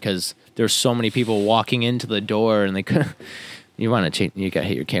doing because there's so many people walking into the door and they could. You want to change? You got to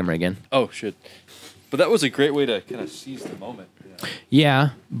hit your camera again. Oh shit! But that was a great way to kind of seize the moment. Yeah,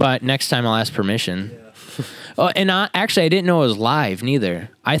 but next time I'll ask permission. Yeah. Actually, I didn't know it was live neither.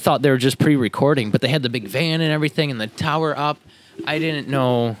 I thought they were just pre-recording, but they had the big van and everything and the tower up. I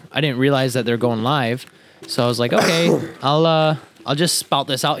didn't realize that they're going live. So I was like, okay, I'll just spout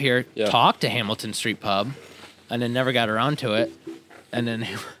this out here, talk to Hamilton Street Pub, and then never got around to it. And then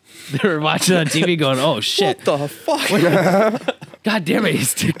they were watching on TV going, oh shit. What the fuck? God damn it,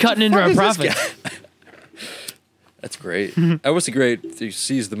 he's cutting into our profits. That's great. That was to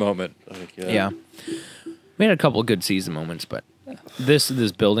seize the moment. Yeah. We had a couple of good season moments, but this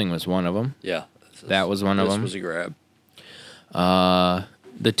building was one of them. Yeah. That was one of them. This was a grab.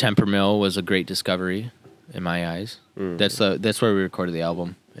 The Temper Mill was a great discovery in my eyes. Mm. That's where we recorded the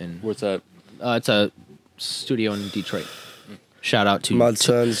album. And what's that? It's a studio in Detroit. Shout out to Mud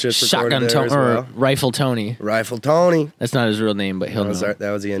Sun's just Shotgun Tony or Rifle Tony. Rifle Tony. That's not his real name, but he'll know.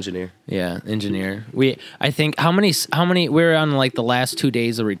 That was the engineer. Yeah, engineer. I think how many we were on like the last 2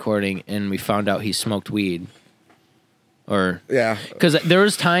 days of recording, and we found out he smoked weed. Because there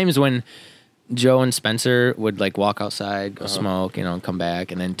was times when Joe and Spencer would like walk outside, go smoke, and come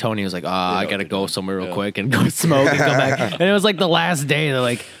back, and then Tony was like, I gotta go somewhere real quick and go smoke and come back. And it was like the last day. They're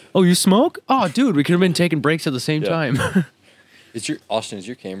like, oh, you smoke? Oh, dude, we could have been taking breaks at the same time. Is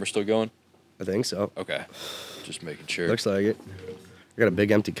your camera still going? I think so. Okay. Just making sure. Looks like it. I got a big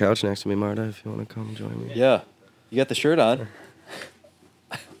empty couch next to me, Marta, if you want to come join me. Yeah. You got the shirt on.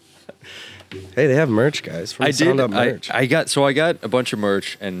 Hey, they have merch, guys. I did. Merch. I got a bunch of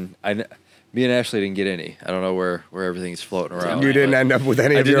merch, and me and Ashley didn't get any. I don't know where everything's floating around. You didn't end up with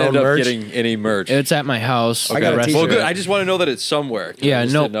any of your own merch? I didn't end up getting any merch. It's at my house. I got a t-shirt. Well, good. I just want to know that it's somewhere. Yeah,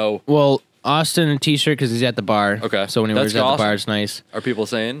 no. Well, Austin a t-shirt because he's at the bar. Okay. So when he wears it at the bar, it's nice. Are people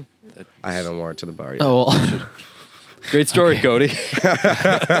saying? I haven't worn it to the bar yet. Oh, well. Great story, Cody.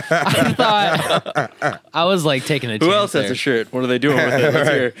 I thought I was like taking a chance. Who else has a shirt? What are they doing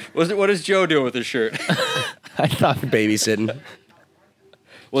with it? What is Joe doing with his shirt? I thought babysitting.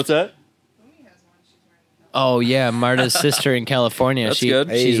 What's that? Oh yeah, Marta's sister in California. That's good.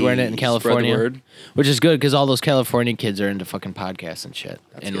 She's wearing it in California, Spread the word. Which is good because all those California kids are into fucking podcasts and shit,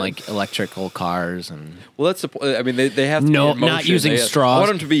 and good. like electrical cars and. Well, that's the point. I mean, they have to. No, be in motion. not using straws. I want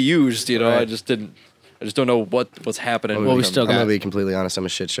them to be used. Right. I just don't know what's happening. Well, we still got. I'm gonna be completely honest. I'm a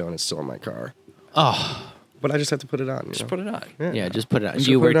shit show, and it's still in my car. Oh. But I just have to put it on. Just put it on. Yeah, just put it on. Do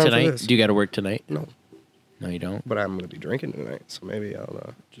you work tonight? Do you got to work tonight? No. No, you don't. But I'm gonna be drinking tonight, so maybe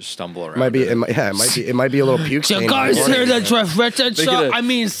I'll Just stumble around. it might be a little puke So stain. guys in the hear morning. the drift lifted. I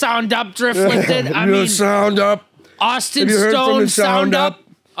mean, sound up, drift lifted. I mean, sound up. Austin Have you heard from Stone the sound up.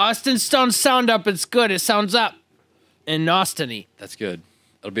 Austin Stone sound up. It's good. It sounds up. In Austin-y. That's good.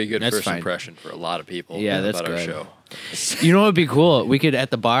 It'll be a good That's first fine. impression for a lot of people. Yeah, that's about good. our show. You know what would be cool? We could, at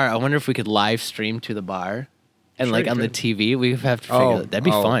the bar, I wonder if we could live stream to the bar. And Sure, like you on the could. TV, we have to figure that. That'd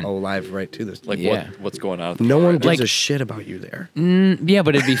be fun. Oh, live right to this. Like Yeah. what's going on? At the No bar one right gives now? a shit about you there. Yeah,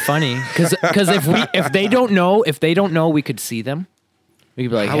 but it'd be funny because if they don't know, we could see them. We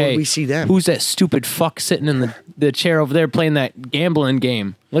could be like, How hey, would we see them? Who's that stupid fuck sitting in the chair over there playing that gambling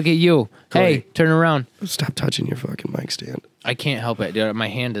game? Look at you. Hey, Cody. turn around. Stop touching your fucking mic stand. I can't help it, dude. My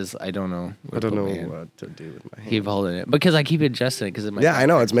hand is. I don't know. I don't know my hand. what to do with my hand. Keep holding it because I keep adjusting it because Yeah, I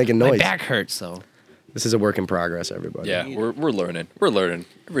know it's making my noise. back hurts though. This is a work in progress, everybody. Yeah, we're learning. We're learning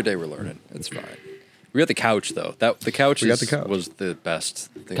every day. We're learning. It's fine. We got the couch though. The couch was the best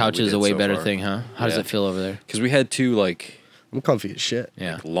thing. Couch is a way better thing, huh? How does Yeah. it feel over there? Because we had two I'm comfy as shit.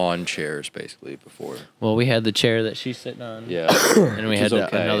 Yeah. lawn chairs basically before. Well, we had the chair that she's sitting on. Yeah, And we which had was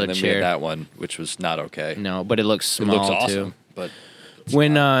okay. another and then we chair. had that one, which was not okay. No, but it looks It small looks awesome, too. but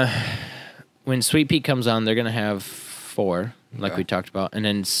When Sweet Pea comes on, they're gonna have 4, like Okay. we talked about, and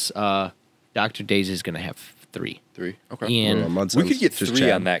then Dr. Daisy's gonna have 3. 3. Okay. Ian, Well, We could get just 3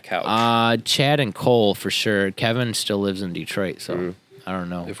 chat. on that couch. Chad and Cole for sure. Kevin still lives in Detroit, so I don't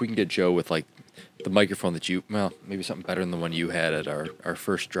know. If we can get Joe with like the microphone that maybe something better than the one you had at our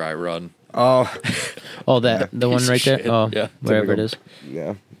first dry run. Oh, Oh, the one Piece of right there. shit. Oh, Yeah. wherever it is.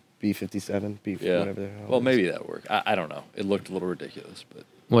 yeah. B57, Yeah. whatever the hell. Well, it is. maybe that worked. I don't know. It looked a little ridiculous, but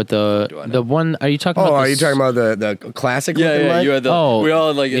What do I know? the one? Are you talking Oh, about? are you talking about the classic? looking mic? You had the. Oh, we all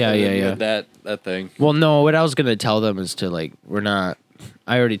had like yeah, you yeah. had that thing. Well, no. What I was gonna tell them is to like, we're not.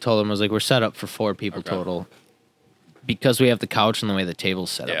 I already told them I was like, we're set up for 4 people Okay. total. Because we have the couch and the way the table's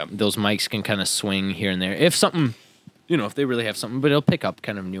set up, Yeah. those mics can kind of swing here and there. If something, if they really have something, but it'll pick up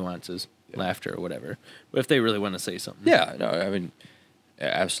kind of nuances, laughter or whatever. But if they really want to say something, Yeah. No. I mean, yeah,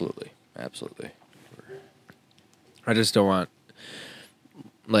 absolutely. I just don't want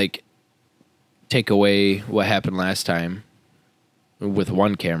like take away what happened last time with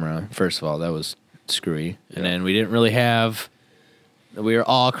one camera. First of all, that was screwy, and then we didn't really have. We were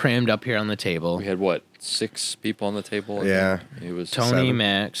all crammed up here on the table. We had what 6 people on the table. I Yeah. think? It was Tony, 7.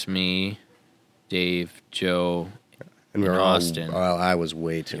 Max, me, Dave, Joe. And we in were all. Austin. Well, I was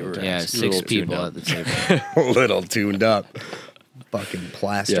way too You were- intense. Yeah, You're a 6 little tuned people up. at the table. a little tuned up. Fucking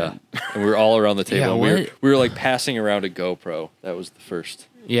plastered. Yeah. And we were all around the table. Yeah, and we were, what? we were like passing around a GoPro. That was the first.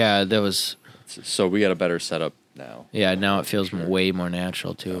 Yeah, that was. So we got a better setup now. Yeah, now it feels way more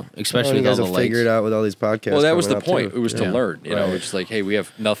natural too, Well, especially you with all guys the will lights. figure it out with all these podcasts. Well, that was the coming up, point. too. It was to Yeah. learn. You know, Right. it's like, hey, we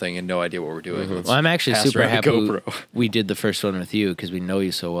have nothing and no idea what we're doing. Let's Well, I'm actually pass super around a happy GoPro. we did the first one with you because we know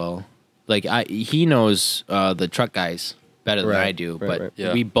you so well. Like he knows the truck guys better than Right, I do, right, but right.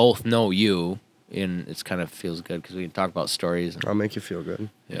 Yeah. we both know you, and it's kind of feels good because we can talk about stories. And, I'll make you feel good.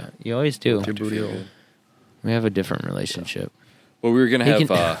 yeah, you always do. Your booty feel hole. good. We have a different relationship. Well, we were gonna He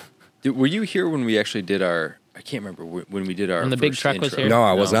have. can- Were you here when we actually did our? I can't remember when we did our. When the big first truck was intro. here? No,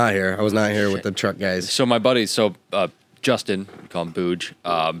 I was No. not here. I was not here with the truck guys. So my buddy, Justin, we call him Booj.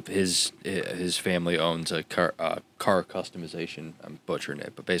 His family owns a car customization. I'm butchering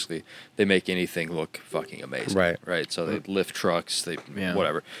it, but basically they make anything look fucking amazing. Right. Right. So they lift trucks. Yeah.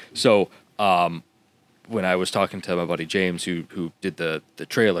 Whatever. So when I was talking to my buddy James, who did the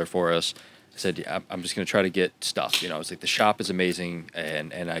trailer for us, I said, yeah, I'm just gonna try to get stuff. It's like the shop is amazing,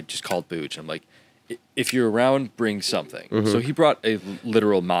 and I just called Booj. I'm like, if you're around, bring something. So he brought a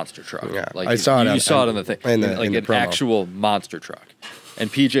literal monster truck. Yeah, Like I saw it You on- saw it on the thing, in the- like in the an promo. actual monster truck. And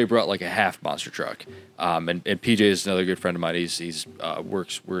PJ brought like a half monster truck. And PJ is another good friend of mine. He's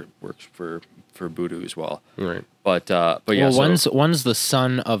works for Voodoo as well. Right. But yeah. Well, so- one's the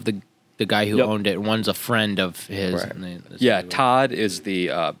son of the guy who Yep. owned it. And one's a friend of his. Right. And that's Yeah, really what- Todd is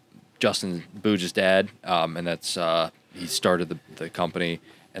the Justin Booj's dad, and that's he started the company,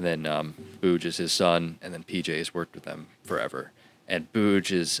 and then Booj is his son, and then PJ has worked with them forever. And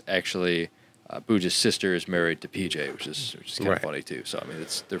Booj is actually Booj's sister is married to PJ, which is kind of Right. funny too. So I mean,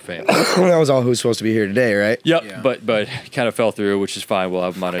 it's their family. That was all who's supposed to be here today, right? Yep, Yeah. but kind of fell through, which is fine. We'll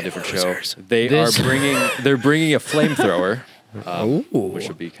have them on a different show. losers. They're bringing a flamethrower, Ooh. which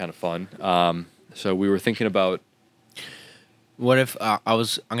would be kind of fun. So we were thinking about. What if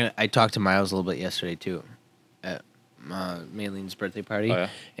I talked to Miles a little bit yesterday too, at Maylene's birthday party, Oh, yeah?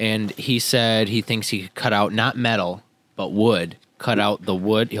 and he said he thinks he could cut out not metal but wood. Cut out the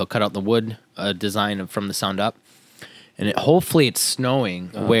wood. He'll cut out the wood design from the sound up, and hopefully it's snowing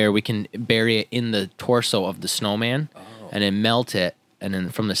where we can bury it in the torso of the snowman, and then melt it, and then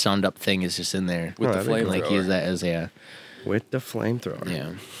from the sound up thing is just in there with the flamethrower. like use that as with the flamethrower.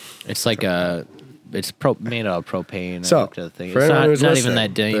 Yeah, it's like it's made out of propane. So the thing. for It's anyone who's not listening, even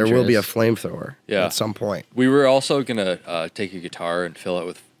that dangerous. there will be a flamethrower Yeah. at some point. We were also gonna take a guitar and fill it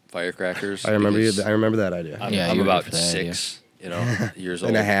with firecrackers. I remember because I remember that idea. I'm, Yeah, I'm you were about good for that idea. 6, years old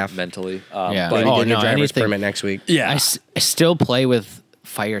And a half. mentally. Yeah. But Maybe Oh, getting your no, driver's anything- permit next week. yeah, I still play with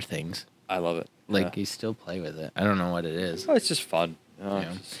fire things. I love it. Like yeah. you still play with it. I don't know what it is. Oh, it's just fun.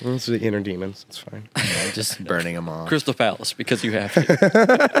 Yeah. Well, it's the inner demons. It's fine. Just burning them off. Crystal Palace because you have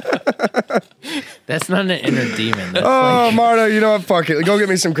to. That's not an inner demon. That's Oh, like, Marta, you know what? Fuck it. Go get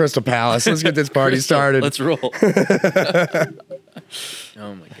me some Crystal Palace. Let's get this party started. Let's roll. oh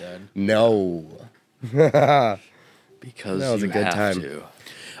my god. No. Because That was you a good have time. to.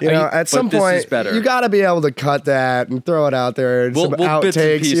 At some this is point, better. you got to be able to cut that and throw it out there. And some Bits and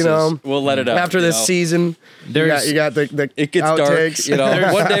outtakes, pieces. We'll let it out. After this season, you got the It gets outtakes.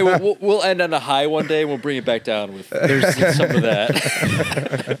 dark. One day we'll end on a high. One day and we'll bring it back down with some of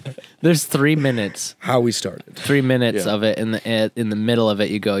that. There's 3 minutes. How we started. 3 minutes Yeah. of it in the middle of it.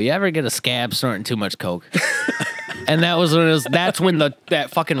 You go. You ever get a scab snorting too much coke? And that was when it was. That's when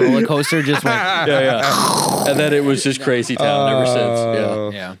that fucking roller coaster just went. Yeah. And then it was just crazy town ever since.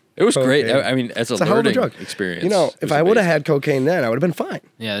 Yeah. Yeah. It was great. Cocaine. I mean, as a It's a hell of a learning drug. experience. You know, it if was I would have amazing. had cocaine then, I would have been fine.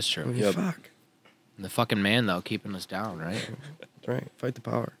 Yeah, that's true. Yep. Fuck. The fucking man though, keeping us down, right? That's right. Fight the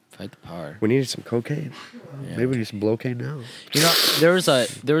power. Fight the power. We needed some cocaine. Yeah. Maybe we need some blocaine now. You know, there was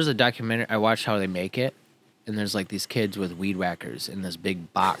a documentary. I watched how they make it, and there's like these kids with weed whackers in this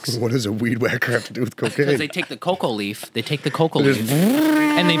big box. What does a weed whacker have to do with Because cocaine? they take the cocoa leaf,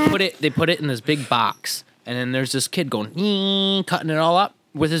 and they put it in this big box, and then there's this kid going cutting it all up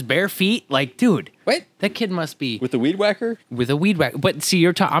with his bare feet. Like, dude, Wait. that kid must be With the weed whacker? with a weed whacker. But see,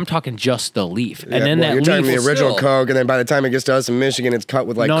 I'm talking just the leaf, and then you're that talking leaf. the original still- Coke, and then by the time it gets to us in Michigan, it's cut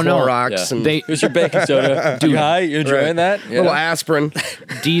with like No, no. Clorox Yeah. and They Here's your baking soda. Too high? You enjoying Right. that? Yeah. little aspirin.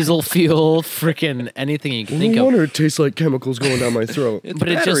 diesel fuel, freaking anything you can think No of. wonder it tastes like chemicals going down my throat. It's But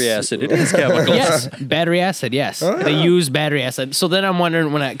it battery just- acid. It is chemicals. Yes, battery acid. Yes, they use battery acid. So then I'm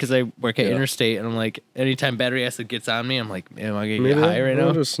wondering because I work at Interstate, and I'm like, anytime battery acid gets on me, I'm like, am I gonna get high right I'll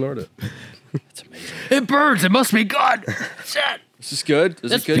now? just snort it. It's amazing. It burns. It must be good. Shit. This is good.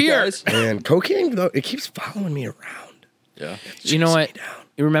 This That's is good, pure. guys. And cocaine, though, it keeps following me around. Yeah. You know Chases what? me down.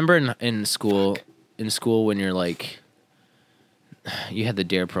 You remember in school when you're like, you had the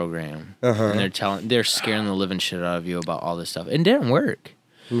DARE program, and they're scaring the living shit out of you about all this stuff. It didn't work.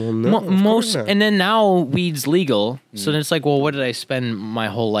 Well, no, of course Most, not. and then now weed's legal, so then it's like, well, what did I spend my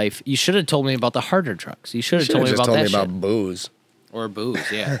whole life? You should have told me about the harder drugs. You should have told me just about told that me about shit. booze. Or booze,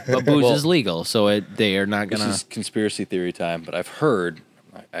 yeah. But booze Well, is legal, so they are not This gonna. is conspiracy theory time, but I've heard,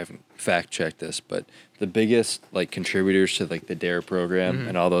 I haven't fact checked this, but the biggest like contributors to like the DARE program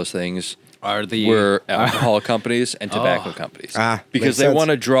and all those things Are the were alcohol companies and tobacco Oh. companies. Ah, Because makes they sense. want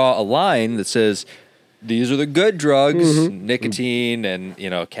to draw a line that says these are the good drugs, nicotine and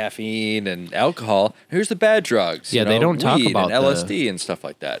caffeine and alcohol. Here's the bad drugs. Yeah, they don't talk weed about and the- LSD and stuff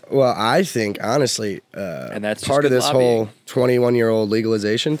like that. Well, I think, honestly, And that's part of just this good lobbying. whole 21-year-old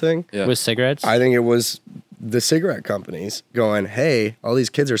legalization thing, Yeah. with cigarettes. I think it was the cigarette companies going, hey, all these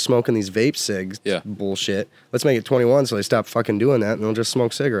kids are smoking these vape cigs Yeah. bullshit. Let's make it 21 so they stop fucking doing that and they'll just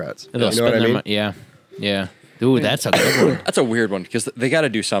smoke cigarettes. And they'll You know what I spend their mean? Yeah, yeah. Ooh, that's a good one. That's a weird one because they got to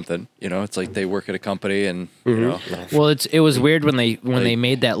do something. It's like they work at a company and Well, it was weird when they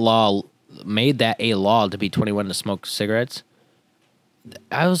made that a law to be 21 to smoke cigarettes.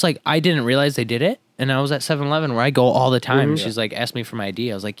 I was like, I didn't realize they did it, and I was at 7-Eleven where I go all the time. She's like, asked me for my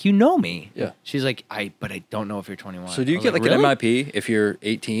ID. I was like, you know me. Yeah. She's like, but I don't know if you're 21. So do you I was get like really? an MIP if you're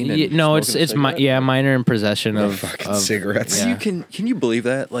 18? And No, it's smoking a cigarette? minor in possession No of fucking of- cigarettes. Yeah. Can you believe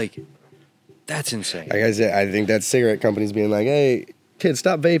that? Like, that's insane. Like I said, I think that cigarette companies being like, hey, kids,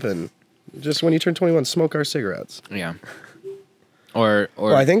 stop vaping. Just when you turn 21, smoke our cigarettes. Yeah. Or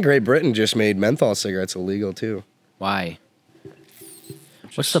Well, I think Great Britain just made menthol cigarettes illegal too. why?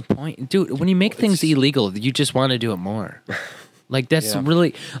 What's the point, dude? When you make things illegal, you just want to do it more. Like that's Yeah.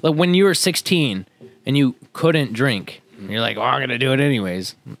 really like when you were 16 and you couldn't drink. And you're like, "Oh, I'm gonna do it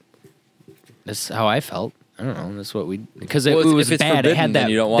anyways." That's how I felt. I don't know. That's what we because it, Well, it was if it's bad. It forbidden, had then that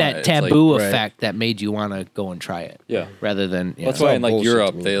you don't want it. that It's like- taboo Right. effect that made you want to go and try it. Yeah. Rather than That's all why in like bullshit to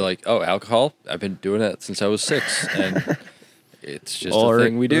Europe me. they like, oh, alcohol. I've been doing that since I was 6, and it's just Or- a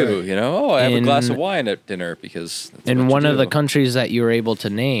thing we do. Oh, I have a glass In- of wine at dinner because that's in what you one of the do. countries that you were able to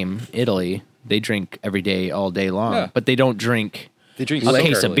name, Italy, they drink every day, all day long. Yeah. But they don't drink They drink a liquor.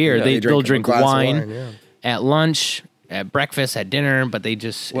 case of beer. Yeah, they'll a drink glass of wine yeah. at lunch, at breakfast, at dinner, but they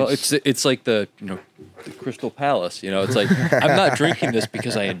just Well, it's like the the Crystal Palace. It's like I'm not drinking this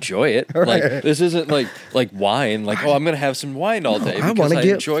because I enjoy it. Like this isn't like wine. Like I'm gonna have some wine all day because I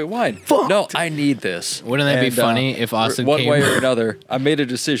enjoy wine. No, I need this. Wouldn't that be funny if Austin one came way or another? I made a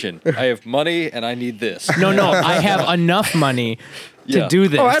decision. I have money and I need this. No, I have enough money to do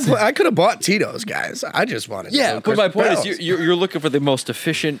this. Oh, I could have bought Tito's, guys. I just wanted. Yeah, but my point is, you're looking for the most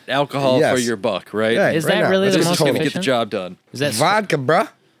efficient alcohol for your buck, right? Yeah, is right that now. really This the is most going efficient? to get the job done. Is that Vodka, bruh.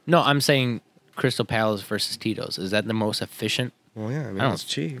 No, I'm saying Crystal Palace versus Tito's. Is that the most efficient? Well, yeah, I mean, I don't- it's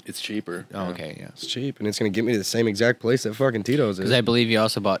cheap. It's cheaper. Oh, okay, yeah. It's cheap, and it's going to get me to the same exact place that fucking Tito's is. Because I believe you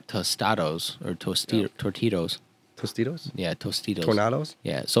also bought Tostados or Tortitos. Tostitos? Yeah, Tostitos. Tornados?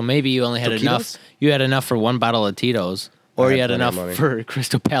 Yeah, so maybe you only had Toquitos? enough. You had enough for one bottle of Tito's, or I you had had plenty of enough money. for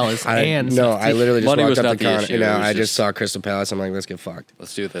Crystal Palace I and literally just Money was walked not up the the issue. You know, It was I just- just saw Crystal Palace. I'm like, let's get fucked.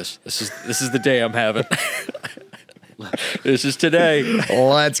 Let's do this. This is the day I'm having. This is today.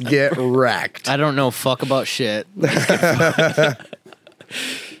 Let's get wrecked. I don't know fuck about shit.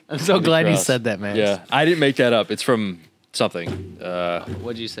 I'm so glad you said that, man. Yeah, I didn't make that up. It's from something.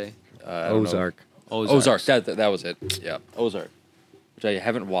 What'd you say? I don't know. Ozark. Ozark. That was it. Yeah, Ozark, which I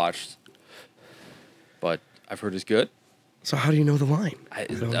haven't watched, but I've heard is good. So how do you know the line? I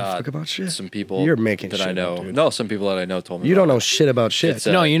don't fuck about shit. Some people You're making that shit I know. up, dude. No, some people that I know told me. You about don't know it. shit about shit. It's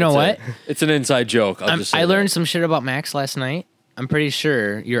No, you know what? It's an inside joke. I'll just say I learned that. some shit about Max last night. I'm pretty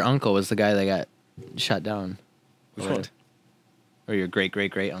sure your uncle was the guy that got shot down. Which one? Or your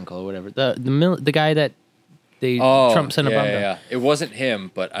great uncle or whatever. The guy that Oh, Trump sent a bomb down. yeah. It wasn't him,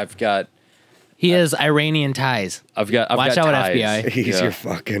 but I've got He has Iranian ties. I've got Watch got out, ties. FBI. He's Yeah. your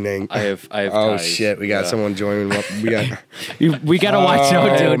fucking name. I have Oh ties. shit, we got Yeah. someone joining. We got. We gotta watch out,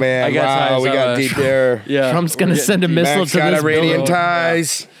 Oh dude. man, I got wow, ties we on got a- deep there. Yeah, Trump's we're gonna getting send a deep. missile Max to got this Iranian building.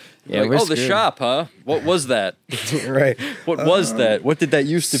 ties. Yeah, Like, we're oh, the screwed. shop, huh? What was that? Right. What was that? What did that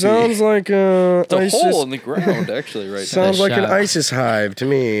used to be? Sounds like It's a ISIS. hole in the ground, actually, right Sounds The like an shop. ISIS hive to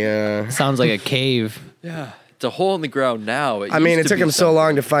me. Sounds like a cave. now. Yeah, it's a hole in the ground now. I mean, used it to took be him so something.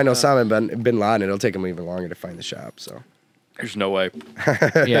 long to find Osama bin Laden. It'll take him even longer to find the shop. So There's no way.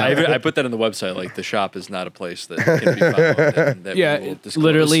 Yeah, I put that on the website. Like the shop is not a place that can be found. That yeah. we will disclose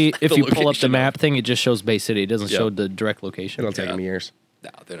Literally, if the you pull up the location map of. thing, it just shows Bay City. It doesn't Yeah. show the direct location. it'll take Yeah. him years. No,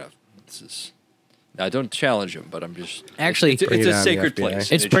 they're not. This is. Now, don't challenge them, but I'm just. Actually, it's Bring it a on, the sacred FBI. place.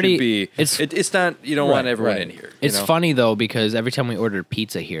 It's It should pretty- Be, it's- it's not. You don't want Right, everyone right. in here. It's funny though because every time we ordered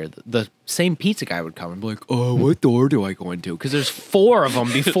pizza here, the same pizza guy would come and be like, "Oh, what door do I go into?" Because there's 4 of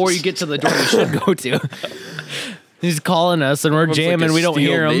them before you get to the door you should go to. He's calling us and we're It's like jamming. a We don't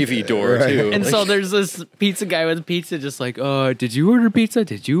steel hear him. Navy door Right. too. And Like, so there's this pizza guy with pizza, just like, "Oh, did you order pizza?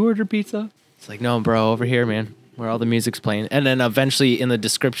 Did you order pizza?" It's like, "No, bro, over here, man, where all the music's playing." And then eventually, in the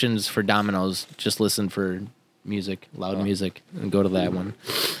descriptions for Domino's, just listen for music, loud music, and go to that one.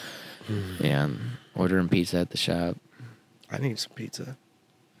 Yeah, and ordering pizza at the shop. I need some pizza.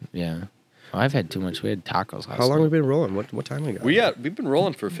 Yeah, oh, I've had too much. We had tacos. Last How long night. have we been rolling? What time we got? we've been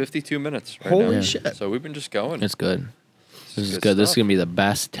rolling for 52 minutes. Right Holy now. shit. So we've been just going. It's good. This is good good. This is stuff. gonna be the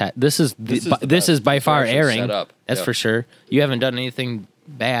best. This is This is this the best. is by far Professional airing. setup. That's Yeah. for sure. You haven't done anything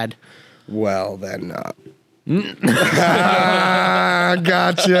bad. Well then.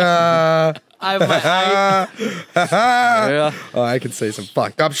 Gotcha. Yeah. Oh, I could say some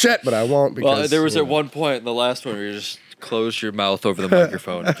fucked up shit, but I won't because. Well, there was you at know. one point in the last one where you just closed your mouth over the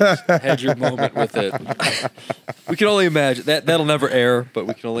microphone. And just had your moment with it. We can only imagine that'll never air, but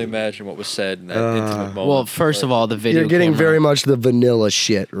we can only imagine what was said in that intimate moment. Well, first of all, the video. You're getting camera, very much the vanilla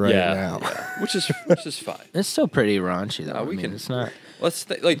shit right yeah, now. yeah. which is fine. It's still pretty raunchy though. No, we I mean, can- It's not. Let's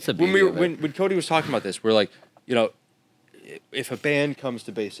like It's the when beauty of it. when Cody was talking about this, we're like, you know, if a band comes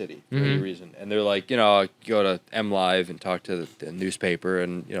to Bay City for any reason, and they're like, you know, go to M Live and talk to the newspaper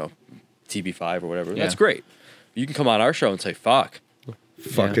and TB5 or whatever, Yeah. that's great. You can come on our show and say fuck.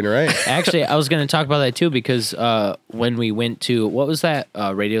 Fucking right. Actually, I was going to talk about that too because when we went to what was that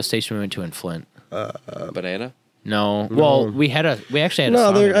radio station we went to in Flint? Banana. No. Well, we actually had a No,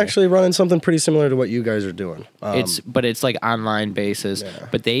 song they're in there. actually running something pretty similar to what you guys are doing. It's like online basis, Yeah.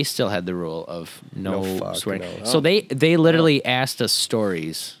 but they still had the rule of no, No fuck, swearing. no. So they literally asked us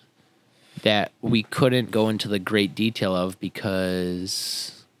stories that we couldn't go into the great detail of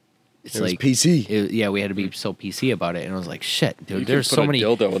because it's it was like PC. yeah, we had to be so PC about it, and I was like, shit, dude, You there's could so put many. a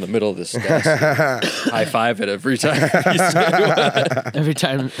dildo in the middle of this desk. High five it every time. You say it. Every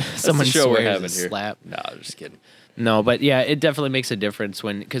time someone That's the show we're swears, having a here. slap. No, I'm just kidding. No, but yeah, it definitely makes a difference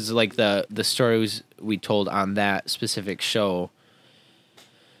when because like the stories we told on that specific show,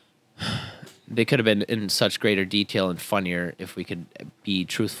 they could have been in such greater detail and funnier if we could be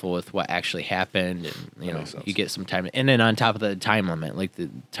truthful with what actually happened, and you know, you get some time. And then on top of the time limit, like the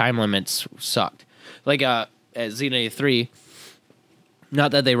time limits sucked. Like at Z93,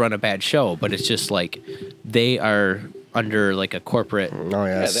 not that they run a bad show, but it's just like they are under like a corporate. Oh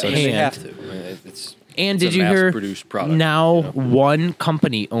yeah, they have to. I mean, it's did you hear? Product, now you know? one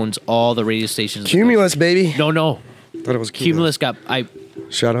company owns all the radio stations. Cumulus, baby. No. Thought it was Cumulus got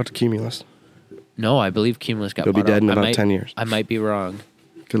Shout out to Cumulus. No, I believe Cumulus got. He'll be bought dead out. in about 10 years. I might be wrong.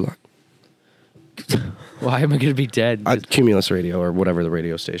 Good luck. Why am I going to be dead? Cumulus Radio or whatever the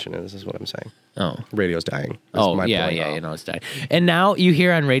radio station is what I'm saying. Oh, Radio's dying. yeah, you know it's dying. And now you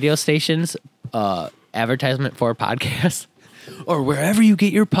hear on radio stations advertisement for podcasts. Or wherever you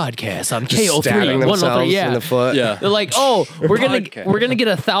get your podcasts on KO3, stabbing 103, themselves yeah. in the foot. Yeah. They're like, oh, we're gonna Podcast. get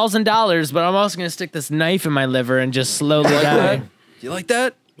 $1,000, but I'm also gonna stick this knife in my liver and just slowly die. You like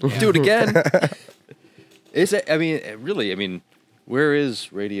that? Do it again. Is it? I mean, really? I mean, where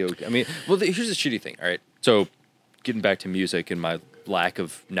is radio? I mean, well, here's the shitty thing. All right, so getting back to music and my lack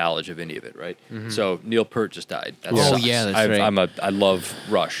of knowledge of any of it, right? Mm-hmm. So Neil Peart just died. That Oh, sucks. yeah, that's right. I love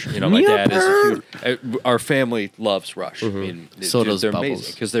Rush. You know, my Neil dad Peart! is a huge. Our family loves Rush. I mean, So does they're Bubbles.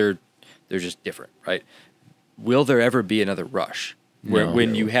 amazing because they're just different, right? Will there ever be another Rush? Where No.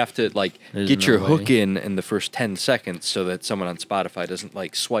 when you have to like There's get no your way. hook in the first 10 seconds so that someone on Spotify doesn't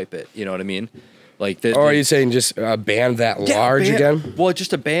like swipe it, you know what I mean? Like Or are you saying just a band that large again? Well,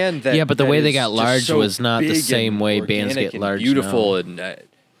 just a band that Yeah, but the that way they is got just large so was not the big same and way bands organic get and large beautiful now. and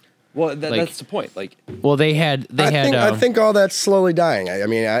well, that's the point. Like Well, they had. I think all that's slowly dying. I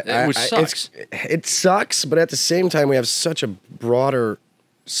mean, Which sucks. It sucks, but at the same time, we have such a broader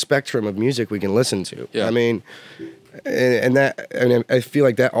spectrum of music we can listen to. Yeah. I mean, and I feel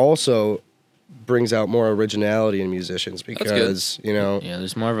like that also brings out more originality in musicians because you know. Yeah,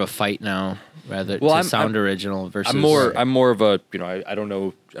 there's more of a fight now, rather Well, to sound original versus. I'm more of a I don't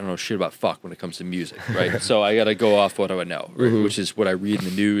know shit about fuck when it comes to music, right? So I got to go off what I know, right? Which is what I read in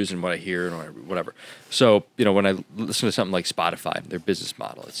the news and what I hear and whatever. So when I listen to something like Spotify, their business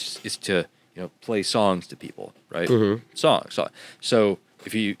model is to play songs to people, right? Song. So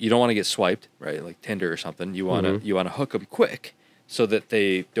if you don't want to get swiped, right, like Tinder or something, you want to hook them quick so that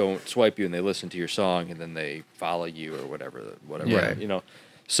they don't swipe you and they listen to your song and then they follow you or whatever. Yeah.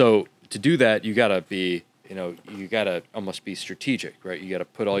 So to do that, you gotta be. You gotta almost be strategic, right? You gotta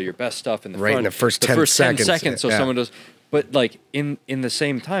put all your best stuff in the Right front, in the first 10 seconds, so yeah. someone does. But like in the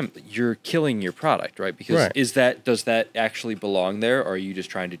same time, you're killing your product, right? Because Right. does that actually belong there, or are you just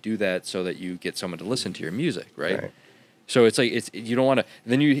trying to do that so that you get someone to listen to your music, right? So it's like you don't want to.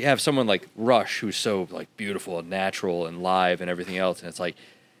 Then you have someone like Rush who's so like beautiful and natural and live and everything else, and it's like,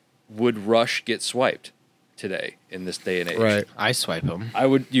 would Rush get swiped today in this day and age? Right. I swipe them.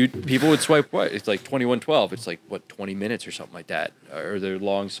 People would swipe what? It's like 2112. It's like what 20 minutes or something like that, or they're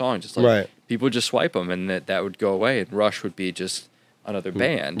long songs. Just like Right. people would just swipe them, and that would go away, and Rush would be just another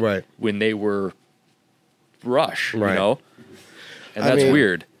band, Right. When they were Rush, Right. and I that's mean-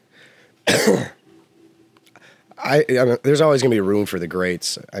 weird. I mean, there's always gonna be room for the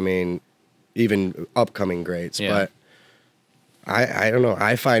greats. I mean, even upcoming greats. Yeah. But I don't know.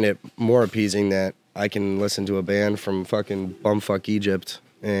 I find it more appeasing that I can listen to a band from fucking bumfuck Egypt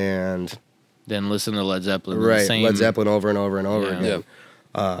and Then listen to Led Zeppelin. the right same, Led Zeppelin over and over and over Yeah.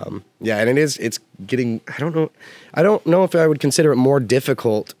 again. Yeah, and it's getting. I don't know if I would consider it more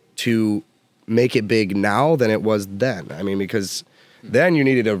difficult to make it big now than it was then. I mean, because then you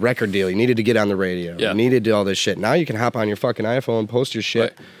needed a record deal, you needed to get on the radio, Yeah. you needed to do all this shit. Now you can hop on your fucking iPhone, post your shit,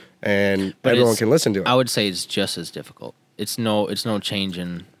 Right. and But everyone it's- can listen to it. I would say it's just as difficult. It's no change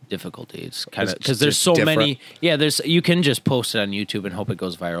in difficulty. It's kind of It's because there's just so different. many. Yeah, you can just post it on YouTube and hope it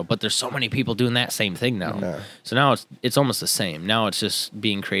goes viral. But there's so many people doing that same thing now. Yeah. So now it's almost the same. Now it's just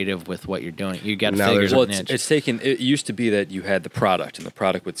being creative with what you're doing. You got to Now figure there's- out Well, an niche. it used to be that you had the product and the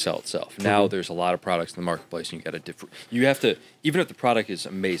product would sell itself. Now there's a lot of products in the marketplace, and you have to, even if the product is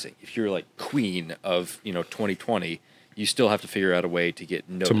amazing, if you're like queen of 2020, you still have to figure out a way to get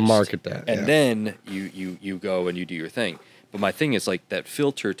noticed, market that, and yeah. then you go and you do your thing. But my thing is like that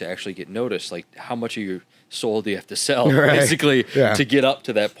filter to actually get noticed. Like, how much of your soul do you have to sell, Right. basically, Yeah. to get up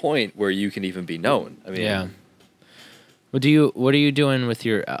to that point where you can even be known? I mean, Yeah. What are you doing with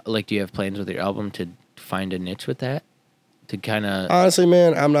your do you have plans with your album to find a niche with that? To kind of Honestly,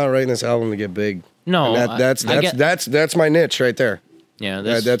 man, I'm not writing this album to get big. No, And that's my niche right there. yeah,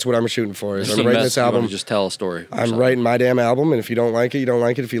 That's what I'm shooting for. Is Just I'm writing this you wanna album. just tell a story. or I'm something. writing my damn album, and if you don't like it, you don't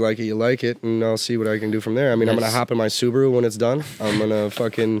like it. If you like it, you like it, and I'll see what I can do from there. I mean, I'm gonna Yes. hop in my Subaru when it's done. I'm gonna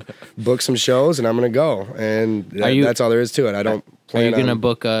fucking book some shows, and I'm gonna go, and Are you- that's all there is to it. I don't Are you gonna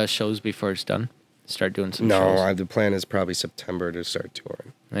book shows before it's done? Start doing some shows. No, the plan is probably September to start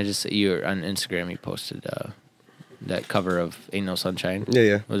touring. You on Instagram. You posted that cover of "Ain't No Sunshine."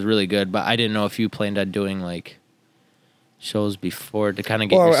 Yeah. It was really good, but I didn't know if you planned on doing like shows before to kind of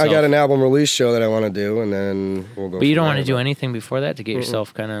get. Well, yourself... I got an album release show that I want to do, and then we'll go. But you don't want to do anything before that to get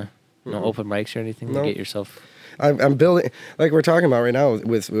yourself kind of open mics or anything No. to get yourself. I'm building, like we're talking about right now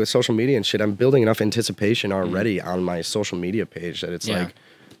with social media and shit. I'm building enough anticipation already on my social media page that it's like,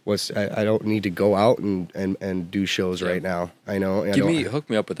 I don't need to go out and do shows right now. I know. Hook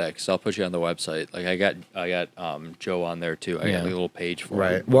me up with that because I'll put you on the website. Like I got Joe on there too. I got a little page for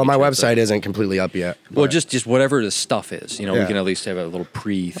right. him. Well, my website isn't completely up yet. Well, just whatever the stuff is, we can at least have a little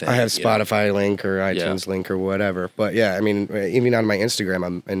pre-thing. I have Spotify link or iTunes link or whatever. But yeah, I mean, even on my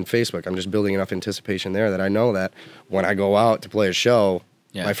Instagram and Facebook, I'm just building enough anticipation there that I know that when I go out to play a show,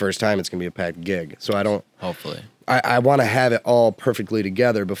 my first time, it's gonna be a packed gig. So I don't. Hopefully. I want to have it all perfectly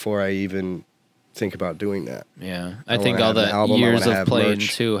together before I even think about doing that. Yeah, I think all the years of playing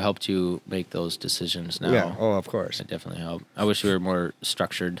too helped you make those decisions now. Yeah, oh, of course. It definitely helped. I wish we were more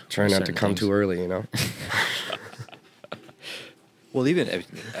structured. Try not to come too early, Well, even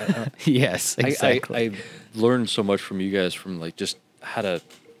yes, exactly. I learned so much from you guys from like just how to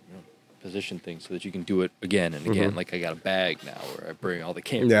position things so that you can do it again and again. Like I got a bag now where I bring all the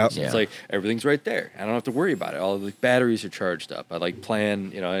cameras. Yeah. It's like everything's right there. I don't have to worry about it. All the batteries are charged up. I like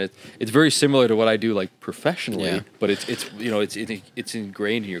plan. It's very similar to what I do like professionally, but it's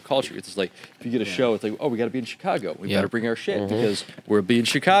ingrained in your culture. It's like if you get a show, it's like we got to be in Chicago. We better bring our shit because we'll be in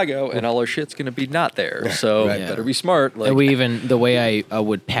Chicago and all our shit's gonna be not there. So better be smart. Like, and we even the way I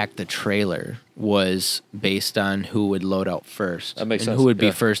would pack the trailer was based on who would load out first. That makes sense. Who would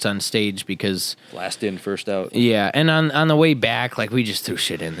be first on stage because last in, first out. Yeah, and on the way back, like we just threw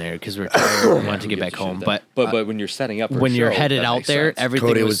shit in there because we're tired and wanted to get back home. But when you're setting up, for when a you're show, headed out there, sense. everything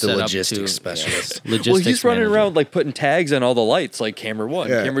Cody was the set logistics up to, specialist. Logistics well, he's running manager. around like putting tags on all the lights, like camera 1,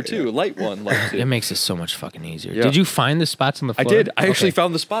 camera 2, light 1, light 2. It makes it so much fucking easier. Yeah. Did you find the spots on the floor? I did. I actually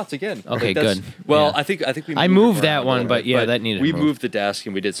found the spots again. Okay, good. Well, Yeah. I think we. I moved that one, but that needed. We moved the desk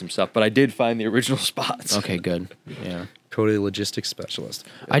and we did some stuff, but I did find the original spots. Okay, good. Yeah. Cody, the logistics specialist.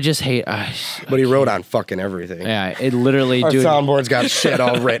 I just hate. But he wrote on fucking everything. Yeah, it literally. Our soundboard's got shit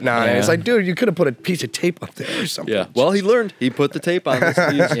all written on it. Yeah. It's like, dude, you could have put a piece of tape up there or something. Yeah. Well, he learned. He put the tape on the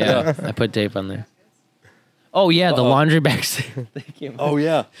sleeves. Yeah, I put tape on there. Oh yeah, the laundry baskets. Oh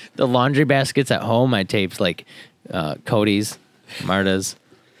yeah, the laundry baskets at home. I taped like Cody's, Marta's.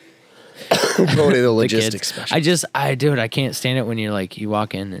 Cody, the logistics specialist. I can't stand it when you're like you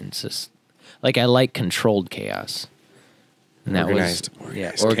walk in and it's just like I like controlled chaos. And that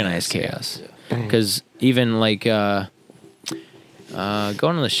organized chaos. Because even like going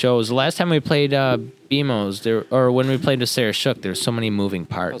to the shows, the last time we played BMO's, or when we played with Sarah Shook, there's so many moving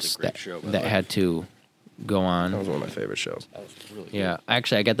parts that had to go on. That was one of my favorite shows. That was really good. Yeah,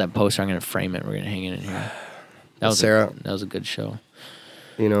 actually, I got that poster. I'm gonna frame it. We're gonna hang it in here. That was Sarah. That was a good show.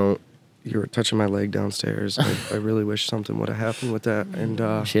 You were touching my leg downstairs. I really wish something would have happened with that.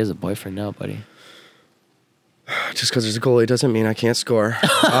 And she has a boyfriend now, buddy. Just because there's a goalie doesn't mean I can't score.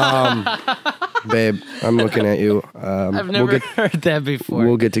 Babe, I'm looking at you. I've never heard that before.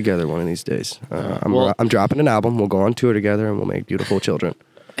 We'll get together one of these days. I'm dropping an album. We'll go on tour together, and we'll make beautiful children.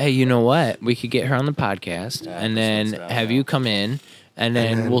 Hey, you know what? We could get her on the podcast, and then have you come in, and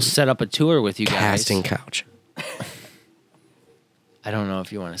then we'll set up a tour with you guys. Casting couch. I don't know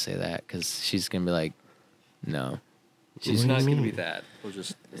if you want to say that because she's gonna be like, no. She's not going to be that. We'll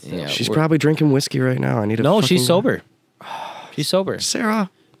just. She's probably drinking whiskey right now. I need a. No, she's sober. She's sober. Sarah.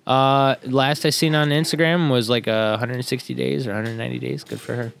 Last I seen on Instagram was like 160 days or 190 days. Good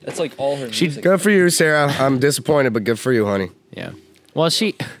for her. That's like all her music. Good for you, Sarah. I'm disappointed, but good for you, honey. Yeah. Well,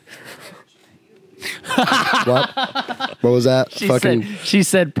 she. What? What was that? She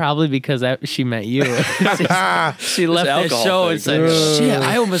said probably because she met you. she left that show and said, "Shit,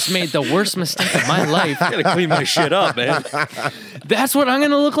 I almost made the worst mistake of my life. I gotta clean my shit up, man." That's what I'm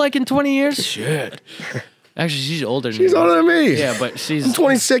gonna look like in 20 years. Shit. Actually, she's older. She's older than me. Yeah, but I'm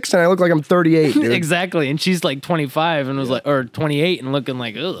 26 and I look like I'm 38. Dude. Exactly, and she's like 25 and was like, or 28 and looking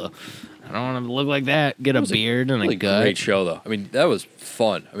like, ugh. I don't want to look like that. Get a beard and a gut. Great show, though. I mean, that was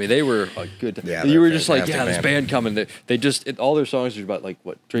fun. I mean, they were a good. Yeah, you were just like, yeah, band. this band coming. They just all their songs are about like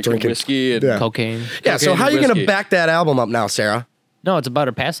what drinking whiskey and cocaine. Yeah. So how are you gonna back that album up now, Sarah? No, it's about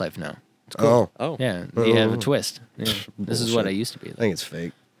her past life now. It's cool. Oh. Yeah, you have a twist. Yeah. This is what I used to be. I think it's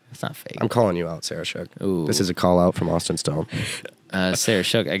fake. It's not fake. I'm calling you out, Sarah Shook. Ooh. This is a call out from Austin Stone. Sarah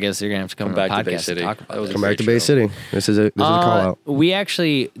Shook, I guess you're gonna have to come back on the to Bay podcast City. to talk about this. Come back to Bay City. This is a call out.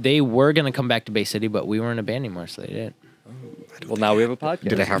 They were gonna come back to Bay City, but we weren't a band anymore, so they didn't. Well, now we have a podcast.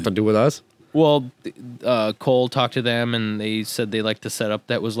 Did it have to do with us? Well, Cole talked to them, and they said they liked the setup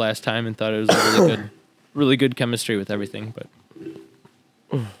that was last time and thought it was a really good chemistry with everything. But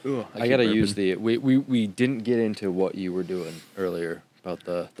I gotta use the. We didn't get into what you were doing earlier about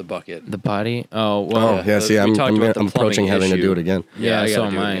the bucket. the potty. Oh well. Oh, yeah, see, I'm approaching having to do it again. Yeah, I so gotta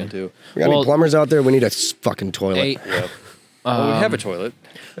am do it I. again too. We got any plumbers out there? We need a fucking toilet. Hey, Yeah. Well, we have a toilet.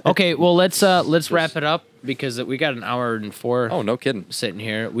 okay, well let's wrap it up because we got an hour and 4. Oh, no kidding. Sitting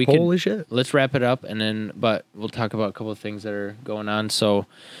here. We Holy could, shit. Let's wrap it up but we'll talk about a couple of things that are going on. So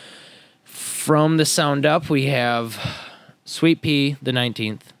from the Sound Up, we have Sweet Pea the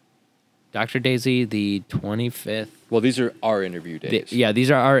 19th, Dr. Daisy the 25th. Well, these are our interview days. These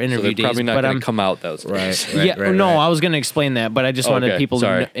are our So interview they're days. probably not but going I'm to come out those days. I was going to explain that, but I just wanted Okay, people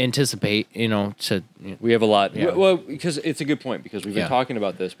sorry. to anticipate, to We have a lot. Yeah. Well, because it's a good point because we've been Yeah. talking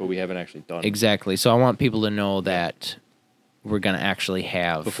about this, but we haven't actually done it. exactly. So I want people to know that we're going to actually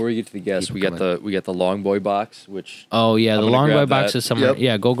have. Before we get to the guests, we People got the Long Boi box, which Oh yeah, I'm the gonna Long Boi grab box that. is somewhere. Yep.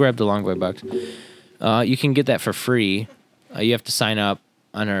 Yeah, go grab the Long Boi box. You can get that for free. You have to sign up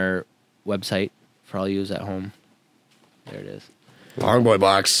on our website for all yous at home. There it is. Long Boy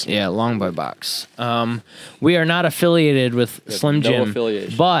box. Yeah, Long Boi box. We are not affiliated with we have Slim no Jim,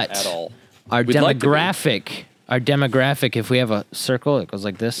 affiliation but at all. our We'd like to be. demographic, if we have a circle, it goes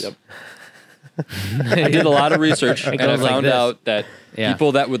like this. Yep. I did a lot of research, and I goes like found this. out that Yeah.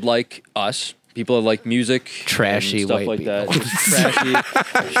 people that would like us, people that like music, Trashy and stuff white like people. that, trashy,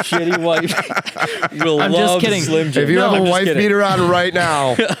 shitty white, will I'm just love kidding. Slim Jim. If you No, have I'm a just wife kidding. beater on right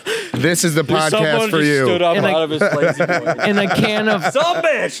now, this is the There's podcast someone for just you. stood up And out of his lazy boy. In a can of Some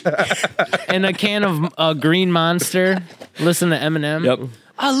bitch. in a can of Green Monster. Listen to Eminem. Yep.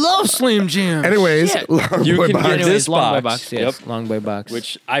 I love Slim Jim. Anyways, Shit. Long You Boy can box. get Anyways, this Long Boi box. box. Yes, Yep. Long Boi box.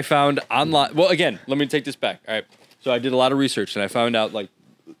 Which I found online. Well, again, let me take this back. All right. So I did a lot of research, and I found out like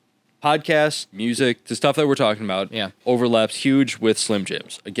podcasts, music, the stuff that we're talking about, Yeah. overlaps huge with Slim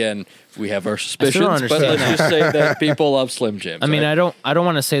Jims. Again, we have our still suspicions, don't but understand let's just say that people love Slim Jims. I mean, right? I don't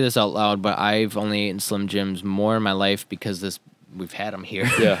want to say this out loud, but I've only eaten Slim Jims more in my life because we've had them here.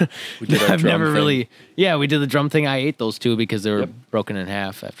 Yeah, we did our I've drum never thing. really. Yeah, we did the drum thing. I ate those two because they were Yep. broken in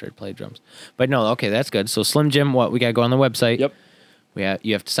half after I played drums. But no, okay, that's good. So Slim Jim, what we got to go on the website. Yep.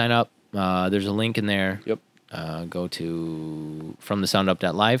 You have to sign up. There's a link in there. Yep. Go to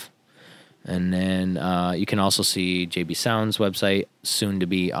fromthesoundup.live. And then you can also see JB Sound's website, soon to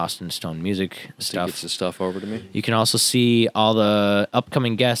be Austin Stone Music He stuff. gets the stuff over to me. You can also see all the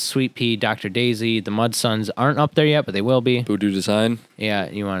upcoming guests, Sweet Pea, Dr. Daisy, the Mud Sons aren't up there yet, but they will be. Voodoo Design.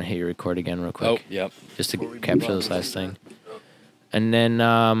 Yeah, you want to hit your record again real quick. Oh, yep. Just to capture this last thing. And then,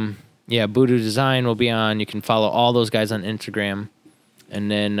 Voodoo Design will be on. You can follow all those guys on Instagram. And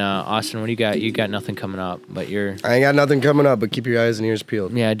then, Austin, what do you got? You got nothing coming up, but you're... I ain't got nothing coming up, but keep your eyes and ears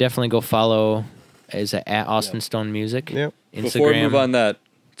peeled. Yeah, definitely go follow. Is it at Austin Stone Music? Yep. Instagram. Before we move on that,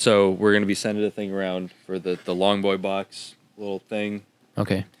 so we're going to be sending a thing around for the Long Boi box little thing.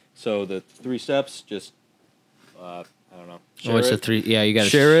 Okay. So the 3 steps, just, I don't know. Share What's the it. 3? Yeah, you got to...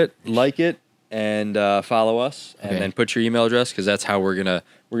 Share it, like it, and follow us, and Okay. then put your email address because that's how we're gonna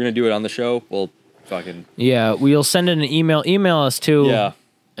do it on the show. We'll fucking Yeah, we'll send in an email. Email us, too. yeah.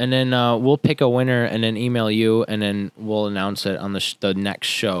 And then we'll pick a winner and then email you, and then we'll announce it on the next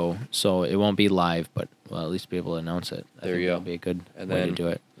show. So it won't be live, but we'll at least be able to announce it. I There think you go. That'll be a good And way to then do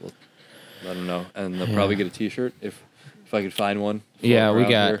it. We'll let them know, and they'll probably get a T-shirt if I could find one. Yeah, we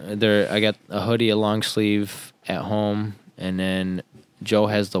floating got around there. I got a hoodie, a long sleeve at home, and then Joe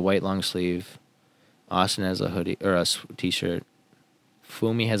has the white long sleeve. Austin has a hoodie or a T-shirt.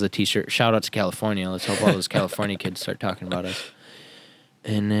 Fumi has a T-shirt. Shout out to California. Let's hope all those California kids start talking about us.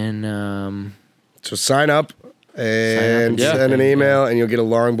 And then So sign up and Yeah. send an email, and you'll get a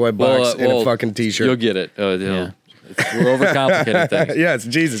Long Boy box and well, a fucking T-shirt. You'll get it. Yeah. We're overcomplicating things. Yes,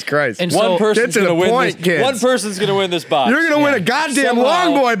 Jesus Christ. And One so- person's Get to the gonna win point, this. kids. One person's gonna win this box. You're gonna win Yeah. a goddamn Somehow.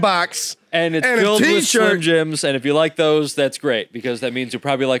 Long Boy box. and it's and a filled with Slim T-shirt. Jims. And if you like those, that's great because that means you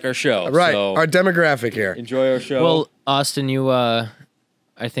probably like our show. Right, So our demographic here. enjoy our show. well, Austin, you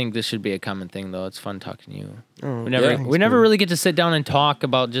I think this should be a common thing though. It's fun talking to you. Oh, We never really get to sit down and talk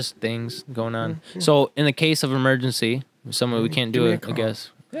about just things going on. So in the case of emergency, somewhere we can't do me a it, I call.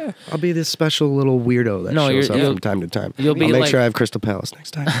 guess. yeah. I'll be this special little weirdo that No, shows you're- up you'll- from time to time. you'll be I'll make like- sure I have Crystal Palace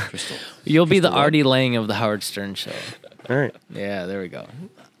next time. You'll be the Artie Lang of the Howard Stern show. All right. Yeah, there we go.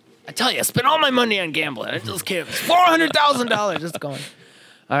 I tell you, I spent all my money on gambling. I just can't. $400,000 just going.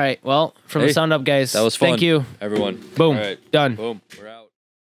 All right. Well, from the Hey, Sound Up guys, That was fun. Thank you. everyone. Boom. All right. Done. Boom. We're out.